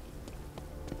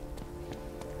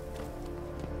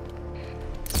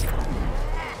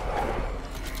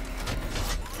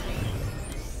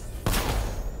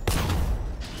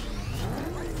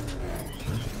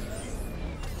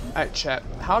 Alright, chat.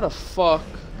 How the fuck?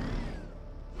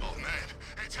 Oh man,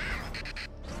 it's him.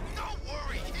 Don't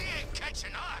worry, he ain't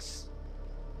catching us.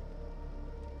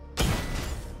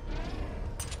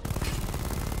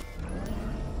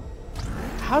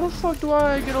 How the fuck do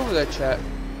I get over that, chat?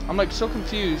 I'm like so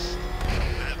confused.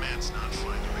 Batman's not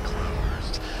finding the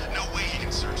Cloudburst. No way he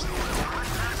can search the world.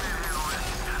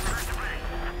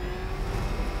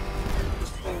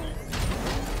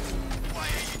 Why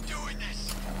are you doing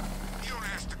this? You don't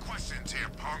ask the questions here,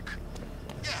 punk.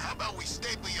 Yeah, how about we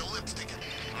staple your lipstick?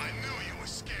 I knew you were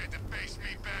scared to face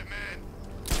me, Batman.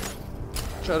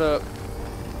 Shut up.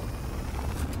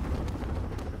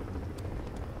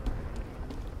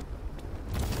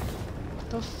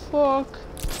 The fuck?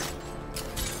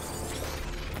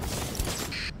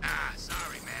 Ah,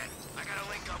 sorry, man. I gotta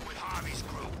link up with Harvey's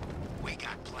group. We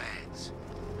got plans.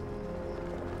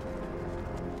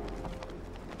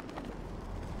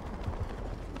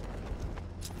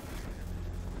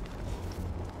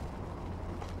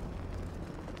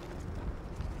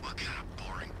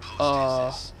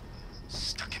 is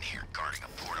stuck in here guarding a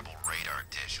portable radar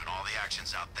dish when all the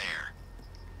action's out there.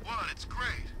 What? It's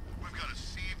great. We've got a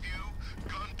sea view,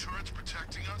 gun turrets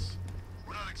protecting us.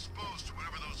 We're not exposed to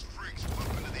whatever those freaks bump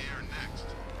into the air next.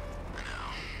 I know.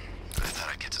 I thought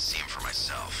I'd get to see him for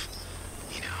myself.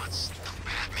 You know, it's the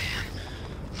Batman.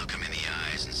 Look him in the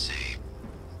eyes and say,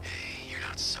 hey, you're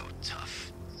not so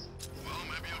tough. Well,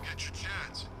 maybe you'll get your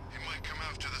chance. He might come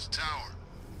after this tower.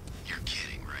 You're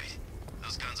kidding, right?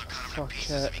 Those guns will cut him to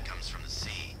pieces if he comes from the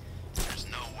sea. There's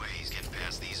no way he's getting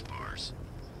past these bars.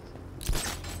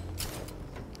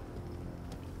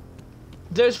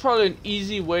 There's probably an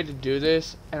easy way to do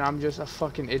this, and I'm just a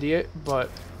fucking idiot, but,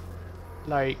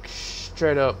 like,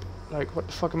 straight up, like, what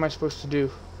the fuck am I supposed to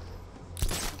do?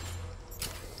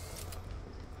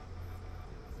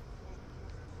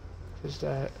 Is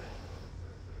that...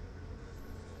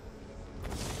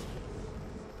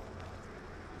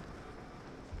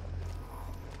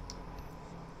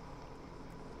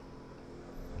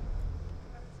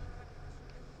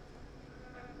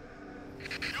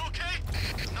 You okay?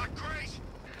 Not great.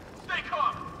 Stay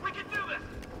calm. We can do this.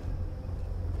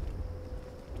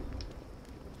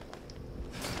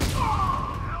 Oh,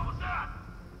 what the hell was that?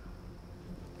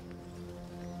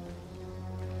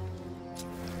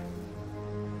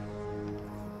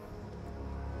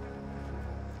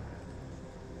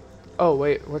 Oh,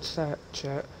 wait, what's that,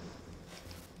 chat?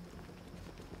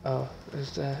 Oh,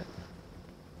 is that...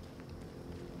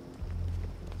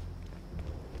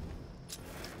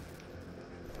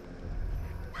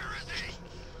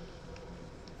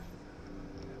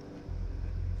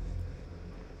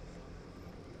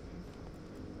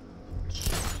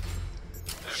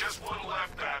 There's just one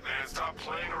left, Batman. Stop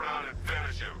playing around and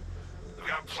finish him. We've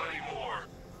got plenty more.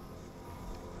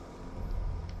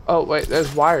 Oh, wait,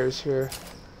 there's wires here.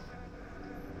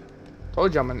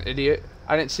 Told you I'm an idiot.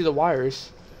 I didn't see the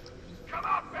wires. Come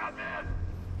out, Batman.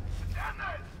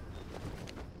 Batman.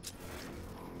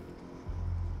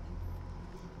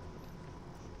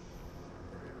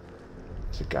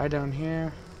 There's a guy down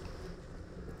here.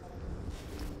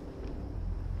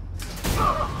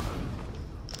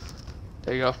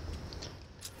 There you go.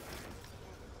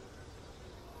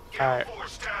 Alright. Gamma 4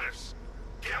 status.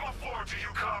 Gamma 4, do you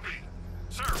copy?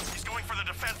 Sir, he's going for the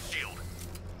defense shield.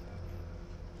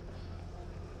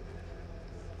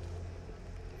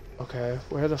 Okay,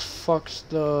 where the fuck's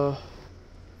the...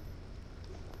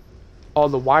 all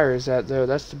the wires at there?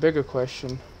 That's the bigger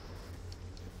question.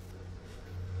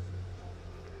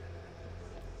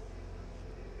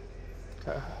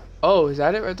 Okay. Oh, is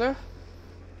that it right there?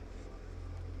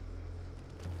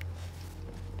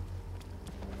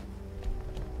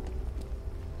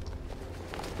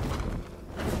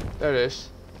 There it is.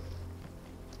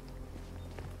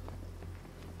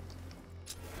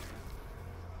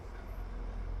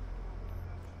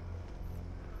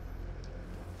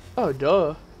 Oh,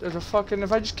 duh. There's a fucking...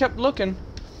 if I just kept looking,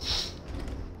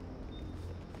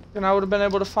 then I would have been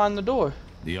able to find the door.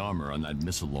 The armor on that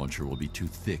missile launcher will be too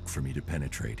thick for me to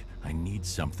penetrate. I need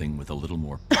something with a little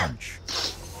more punch.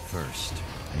 First,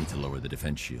 I need to lower the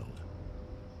defense shield.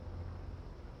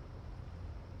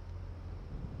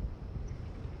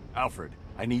 Alfred,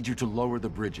 I need you to lower the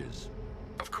bridges.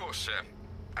 Of course, sir.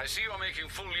 I see you're making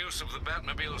full use of the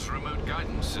Batmobile's remote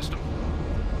guidance system.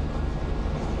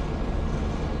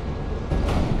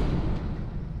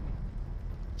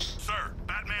 Sir,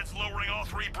 Batman's lowering all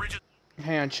 3 bridges.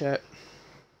 Hang on, chat.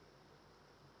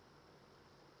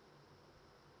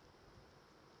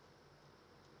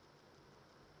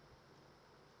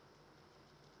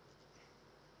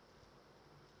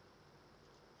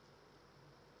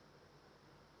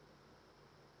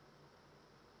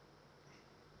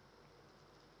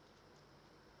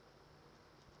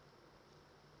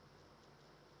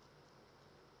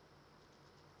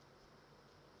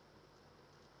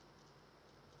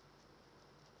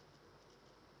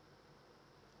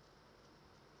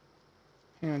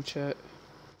 Hang on, chat.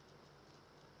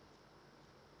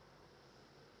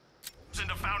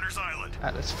 Into Founders Island.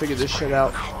 Alright, let's figure this shit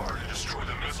out. Car to destroy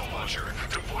the missile launcher.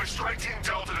 Deploy Strike Team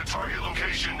Delta to target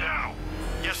location now.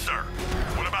 Yes, sir.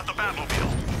 What about the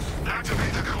Batmobile?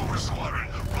 Activate the Cobra Squadron.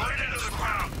 Right into the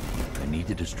ground. I need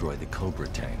to destroy the Cobra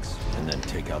tanks, and then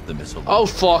take out the missile Oh,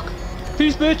 launcher. fuck.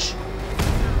 Peace, bitch.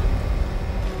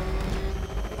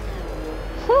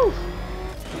 Whew.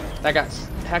 That got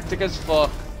hectic as fuck.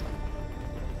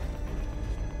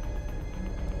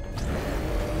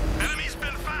 Enemy's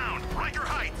been found. Riker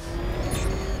Heights.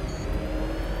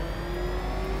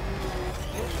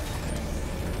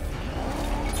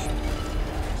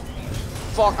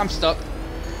 Fuck, I'm stuck.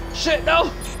 Shit,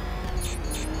 no!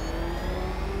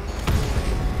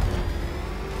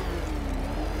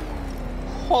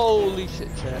 Holy shit,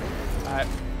 chat. Alright.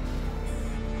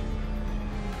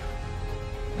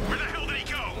 Where the hell did he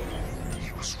go?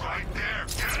 He was right there.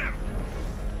 Get him!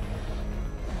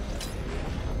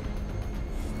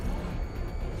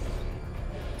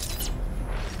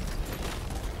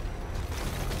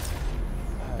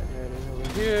 Alright, there it is over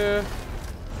here.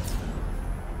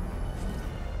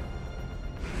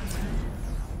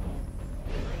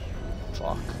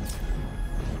 Fuck.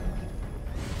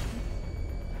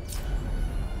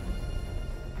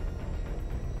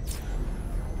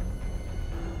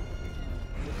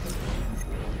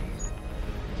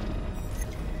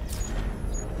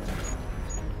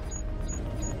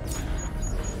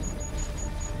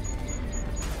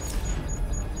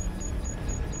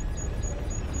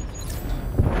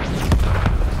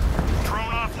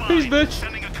 Peace, bitch.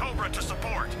 Sending a Cobra to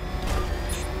support.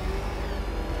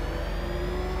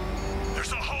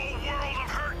 There's a whole world of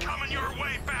hurt coming your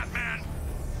way, Batman.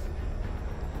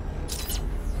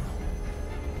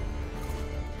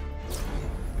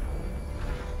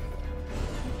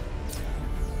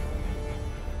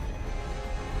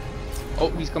 Oh,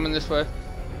 he's coming this way.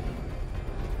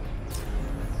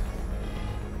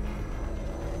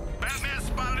 Batman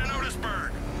spotted an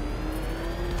Otisburg.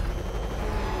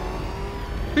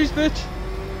 Peace, bitch.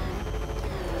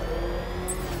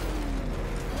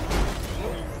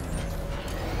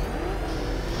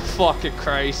 Fucking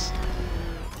Christ.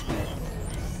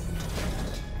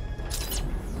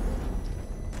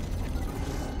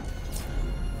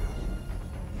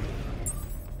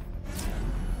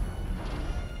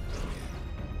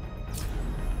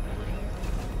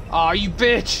 Aw, you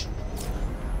bitch.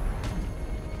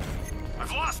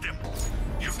 I've lost him.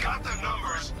 You've got the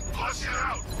numbers. Flush it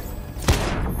out.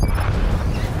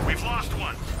 We've lost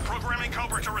one. Programming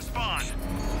Cobra to respond.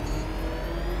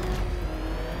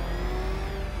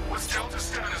 What's Delta's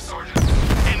status, Sergeant?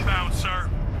 Inbound, sir.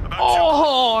 About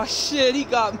Oh shit, he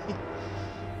got me.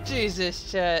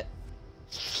 Jesus, chat.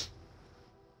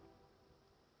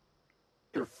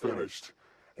 You're finished,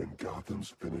 and Gotham's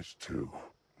finished too.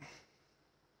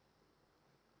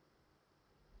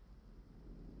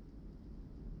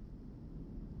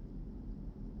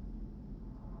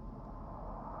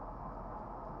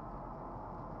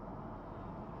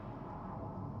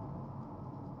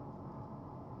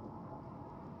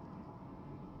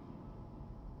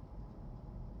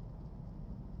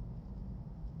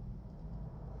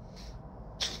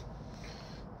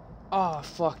 Oh,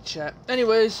 fuck, chat.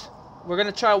 Anyways, we're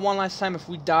gonna try one last time. If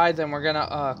we die, then we're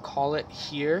gonna, call it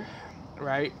here,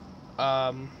 right?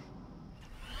 Sir,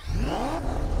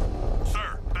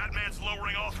 Batman's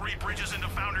lowering all 3 bridges into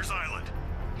Founders Island.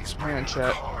 He's bringing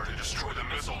a car to destroy the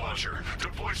missile launcher.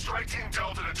 Deploy Strike Team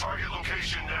Delta to target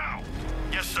location now.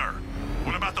 Yes, sir.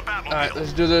 What about the Batmobile? Alright,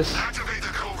 let's do this. Activate the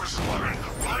Cobra Squadron.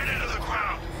 Right into the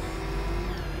ground.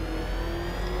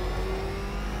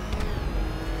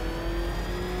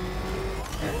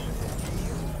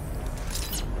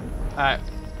 Alright.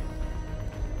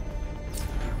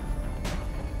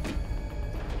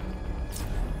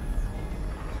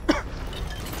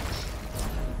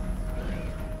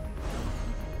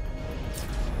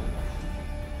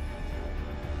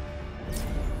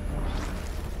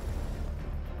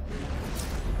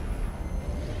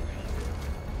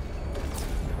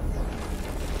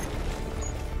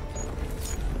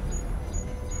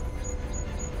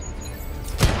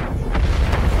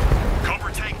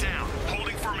 Cobra tank down.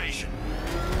 Holding formation.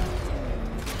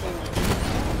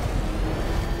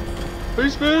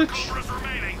 Peace, bitch. Cobra's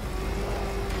remaining.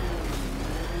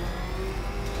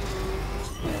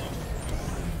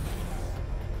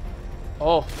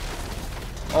 Oh.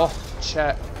 Oh,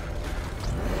 chat.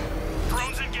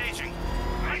 Drones engaging.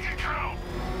 Make it count.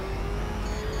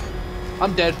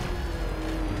 I'm dead.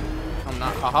 I'm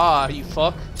not. Haha, you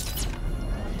fuck.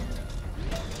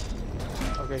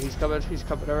 Okay, he's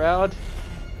coming around.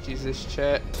 Jesus,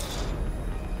 chat.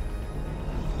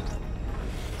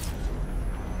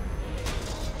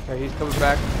 Okay, he's coming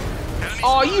back.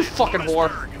 Oh, you fucking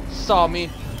whore. Saw me.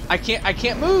 I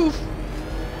can't move.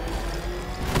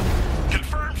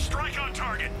 Confirm strike on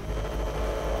target.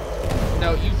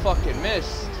 No, you fucking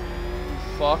missed.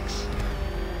 You fucks.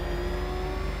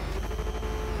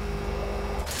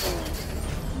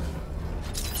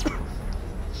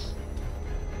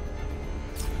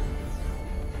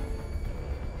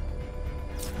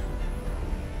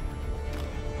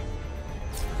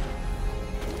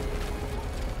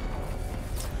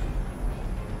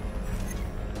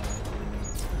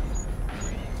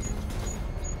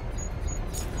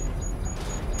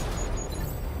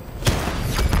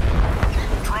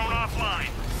 Drone offline.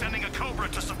 Sending a Cobra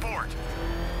to support.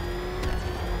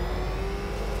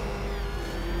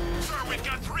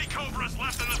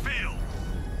 left in the field.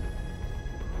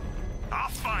 I'll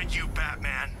find you,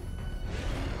 Batman.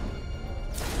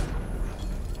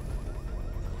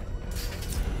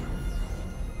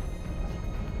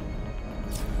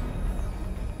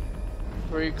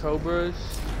 Three Cobras.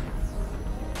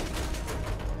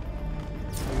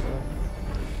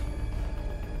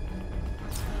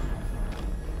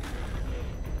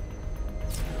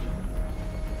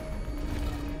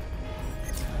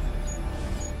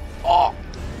 Oh!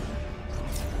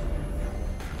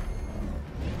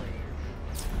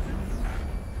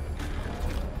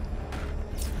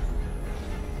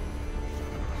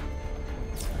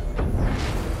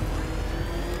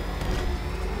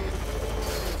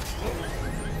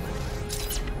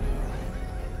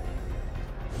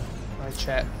 My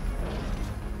chat.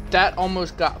 That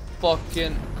almost got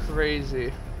fucking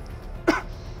crazy.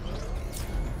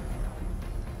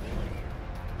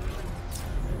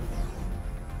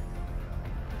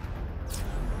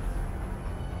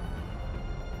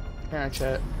 Here,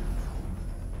 chat.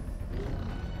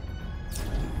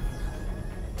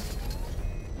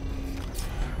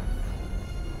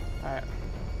 Alright.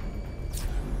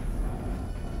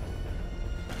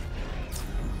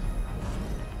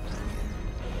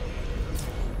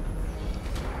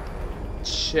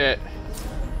 Shit.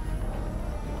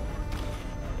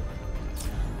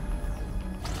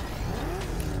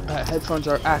 Headphones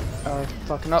are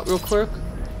fucking up real quick.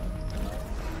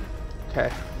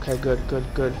 Okay. Okay,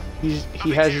 good. He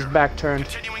has his back turned.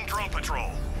 Continuing drone patrol.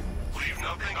 Leave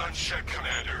nothing unchecked,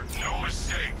 Commander. No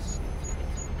mistakes.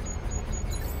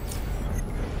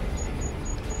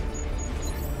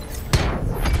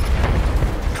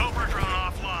 Cobra drone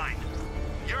offline.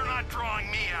 You're not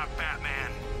drawing me out,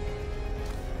 Batman.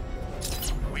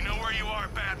 We know where you are,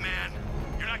 Batman.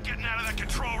 You're not getting out of that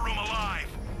control room alive.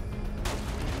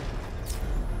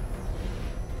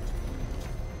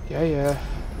 Yeah.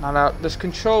 Not out this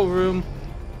control room.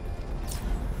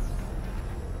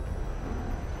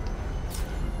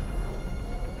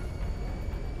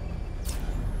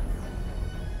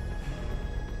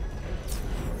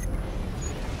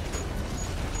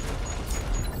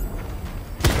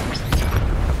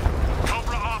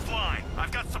 Cobra offline.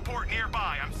 I've got support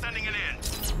nearby. I'm sending it in.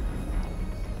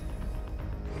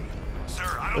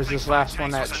 Sir, I don't Where's think this last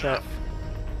one tanks at, was chat? enough.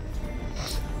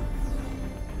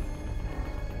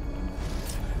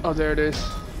 Oh, there it is.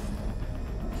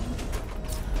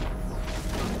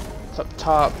 It's up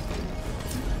top.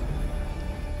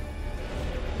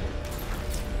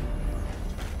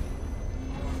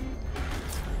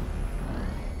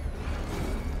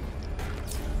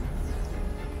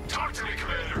 Talk to me,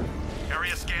 Commander.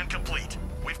 Area scan complete.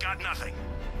 We've got nothing.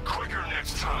 Quicker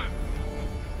next time.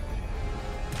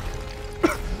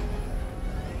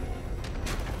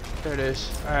 There it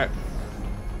is. Alright.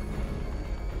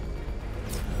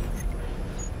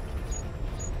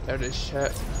 There it is,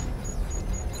 chat.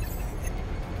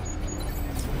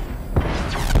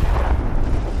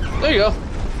 There you go.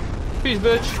 Peace,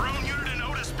 bitch. Drone unit in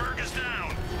Otisburg is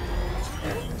down.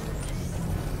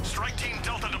 Strike team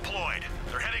Delta deployed.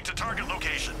 They're heading to target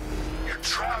location. You're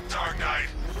trapped, Dark Knight.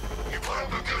 You put up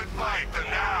a good fight, but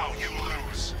now you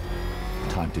lose.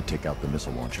 Time to take out the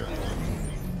missile launcher.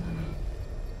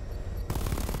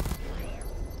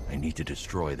 I need to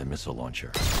destroy the missile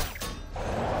launcher.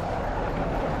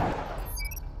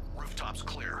 Rooftops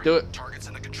clear. Do it. Target's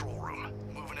in the control room.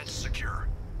 Moving in to secure.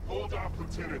 Hold up,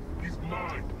 Lieutenant. He's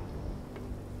mine.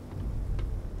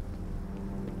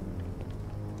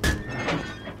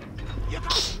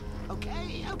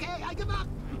 Okay, I give up.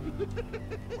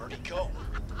 Where'd he go?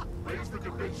 Raise the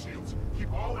defense shields.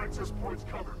 Keep all access points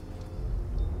covered.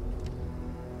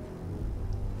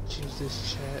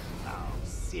 Jesus, chat. Oh,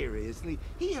 seriously?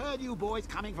 He heard you boys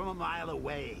coming from a mile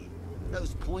away.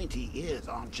 Those pointy ears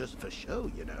aren't just for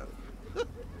show, you know.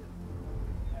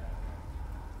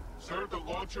 Sir, the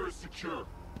launcher is secure.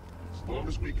 As long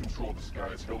as we control the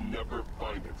skies, he'll never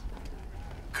find it.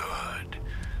 Good.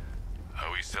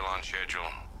 Are we still on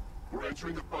schedule? We're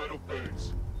entering the final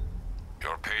phase.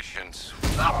 Your patience.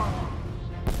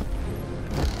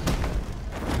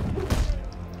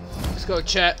 Let's go,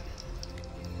 chat.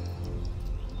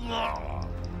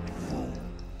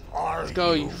 Let's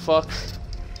go, you fuck.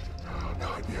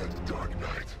 Not yet, Dark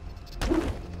Knight.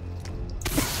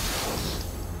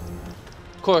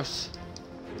 Of course.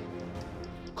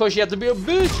 Of course, you have to be a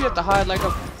bitch. You have to hide like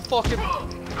a fucking.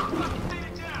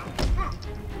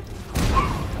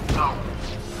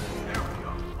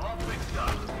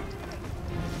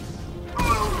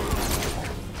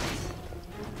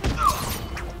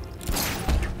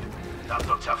 Not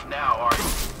so tough now, are you?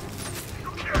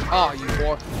 Oh, you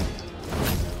whore.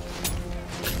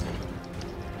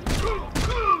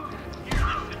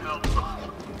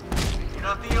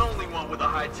 with a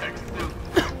high-tech suit.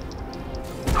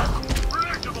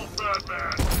 Predictable,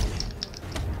 Batman!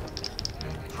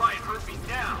 Try and hurt me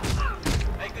now.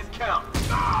 Make this count.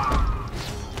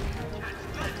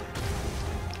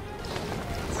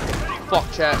 Fuck,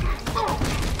 chat.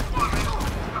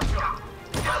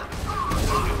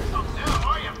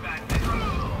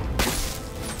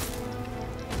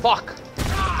 Fuck.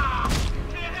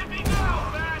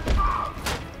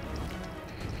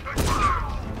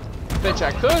 Bitch,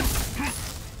 I could.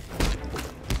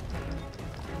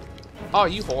 Oh,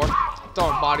 you whore.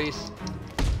 Throwing bodies.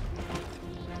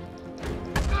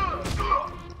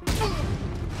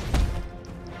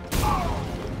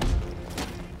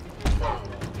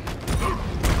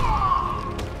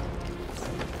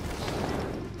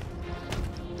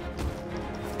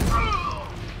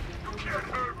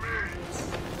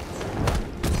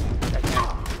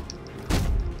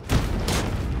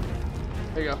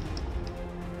 There you go.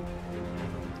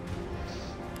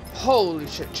 Holy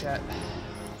shit, chat.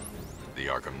 The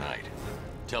Arkham Knight.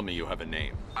 Tell me you have a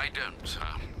name. I don't, sir.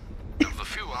 Of the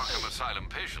few Arkham Asylum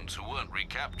patients who weren't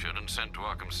recaptured and sent to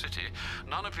Arkham City,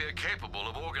 none appear capable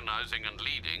of organizing and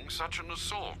leading such an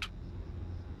assault.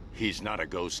 He's not a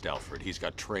ghost, Alfred. He's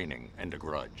got training and a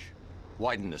grudge.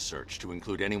 Widen the search to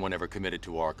include anyone ever committed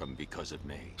to Arkham because of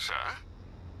me. Sir?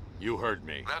 You heard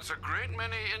me. That's a great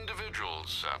many individuals,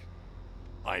 sir.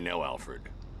 I know, Alfred.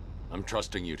 I'm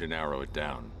trusting you to narrow it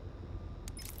down.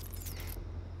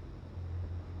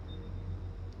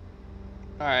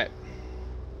 Alright.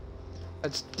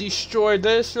 Let's destroy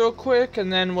this real quick,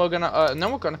 and then we're gonna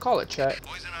call it, chat.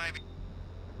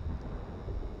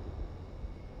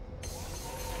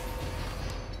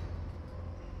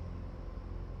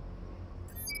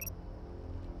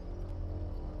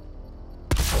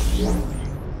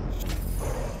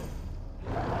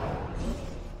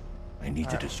 I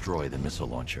need to destroy the missile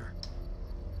launcher.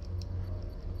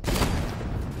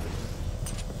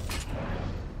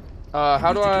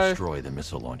 How do I destroy the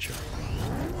missile launcher?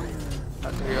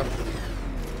 There you go.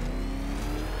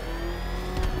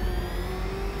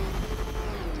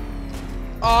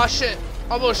 Oh shit!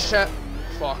 Almost shit.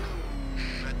 Fuck.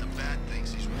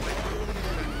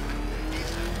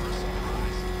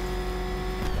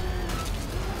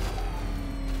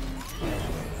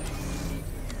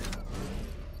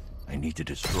 I need to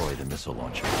destroy the missile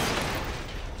launcher.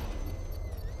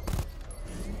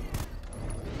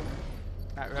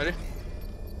 Alright, ready?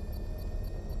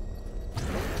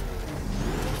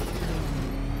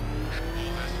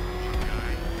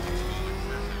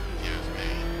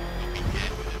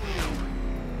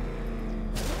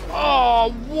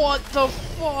 Oh, what the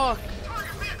fuck?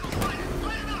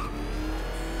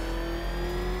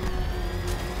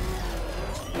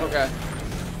 Okay.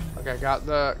 Okay, got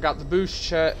the boost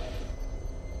chat.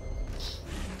 Let's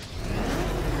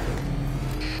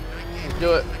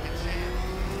do it.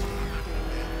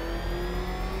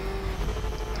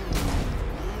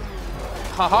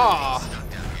 Haha.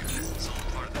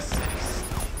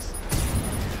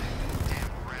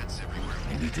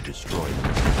 I need to destroy the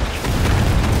missile launcher.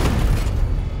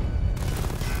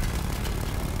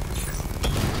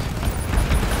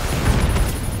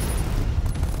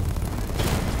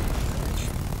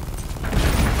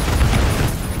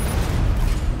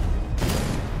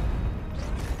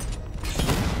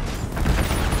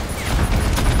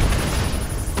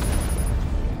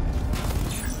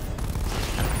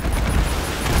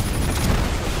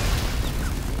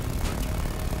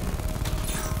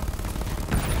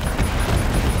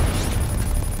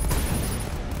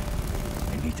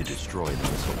 Destroy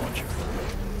the missile launcher.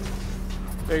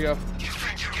 There you go. You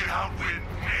think you can outwit me?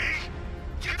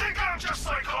 You think I'm just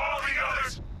like all the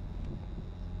others?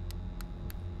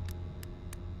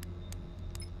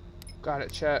 Got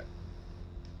it, chat.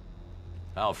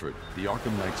 Alfred, the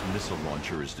Arkham Knight's missile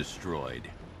launcher is destroyed.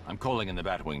 I'm calling in the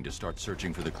Batwing to start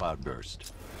searching for the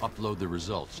cloudburst. Upload the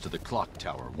results to the clock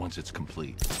tower once it's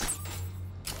complete.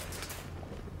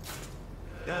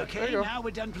 Okay, now we're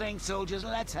done playing soldiers.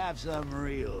 Let's have some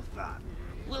real fun.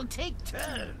 We'll take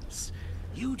turns.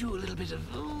 You do a little bit of,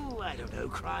 I don't know,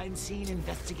 crime scene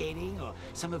investigating, or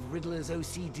some of Riddler's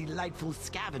OC delightful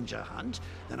scavenger hunt.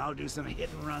 Then I'll do some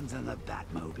hit and runs in the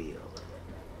Batmobile.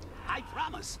 I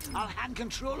promise, I'll hand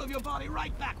control of your body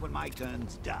right back when my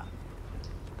turn's done.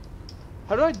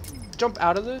 How do I jump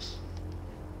out of this?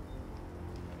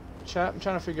 Chat, I'm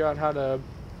trying to figure out how to...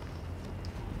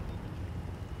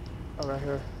 Oh, right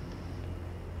here.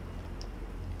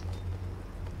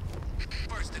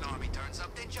 First an army turns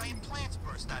up, then giant plants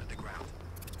burst out of the ground.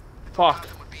 Fuck.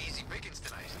 Would be easy pickings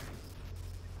tonight.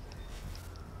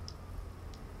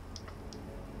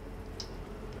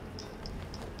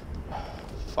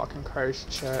 Fucking fucking Christ,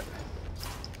 chat.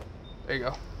 There you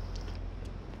go.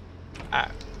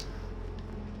 Alright.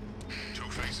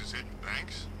 Two-Face is hitting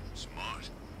banks? Smart.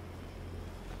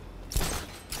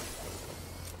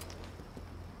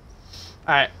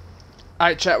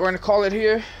 Alright, chat, we're gonna call it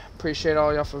here. Appreciate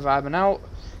all y'all for vibing out.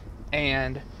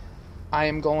 And I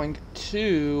am going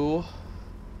to...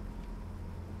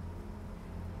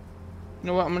 You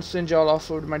know what? I'm gonna send y'all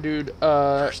off over to my dude,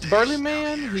 Burly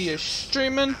Man. He is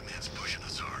streaming.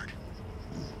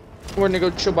 We're gonna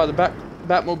go chill by the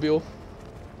Batmobile.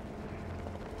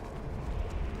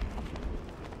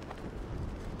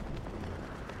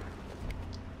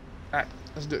 Alright,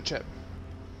 let's do it, chat.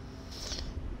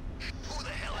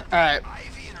 Alright.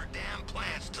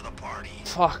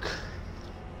 Fuck.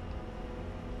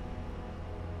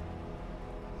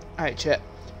 Alright, chat.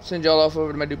 Send y'all off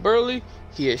over to my dude Burly.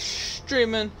 He is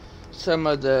streaming some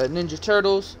of the Ninja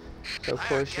Turtles. So, of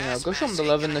course, you know, go show him the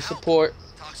love and the support.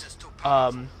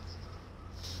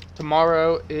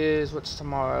 Tomorrow is... What's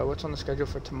tomorrow? What's on the schedule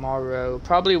for tomorrow?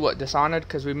 Probably, what, Dishonored?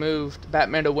 Because we moved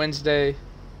Batman to Wednesday.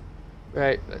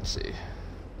 Right, let's see.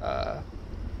 Let's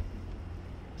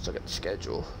look at the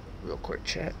schedule real quick,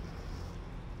 chat.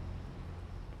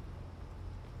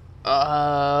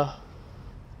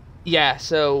 Yeah,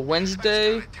 so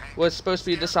Wednesday was supposed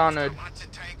to be Dishonored,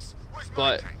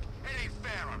 but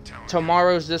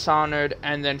tomorrow's Dishonored,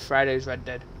 and then Friday's Red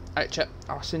Dead. Alright, chat,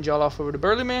 I'll send y'all off over to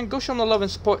Burly Man. Go show him the love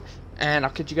and support, and I'll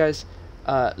catch you guys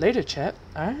later, chat.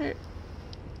 Alright.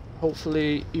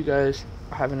 Hopefully you guys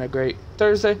are having a great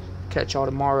Thursday. Catch y'all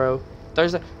tomorrow.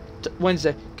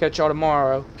 Wednesday. Catch y'all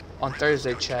tomorrow on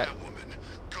Thursday, chat.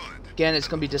 Again, it's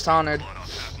gonna be Dishonored.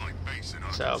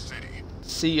 So,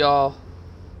 see y'all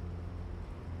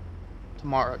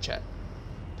tomorrow, chat.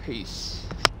 Peace.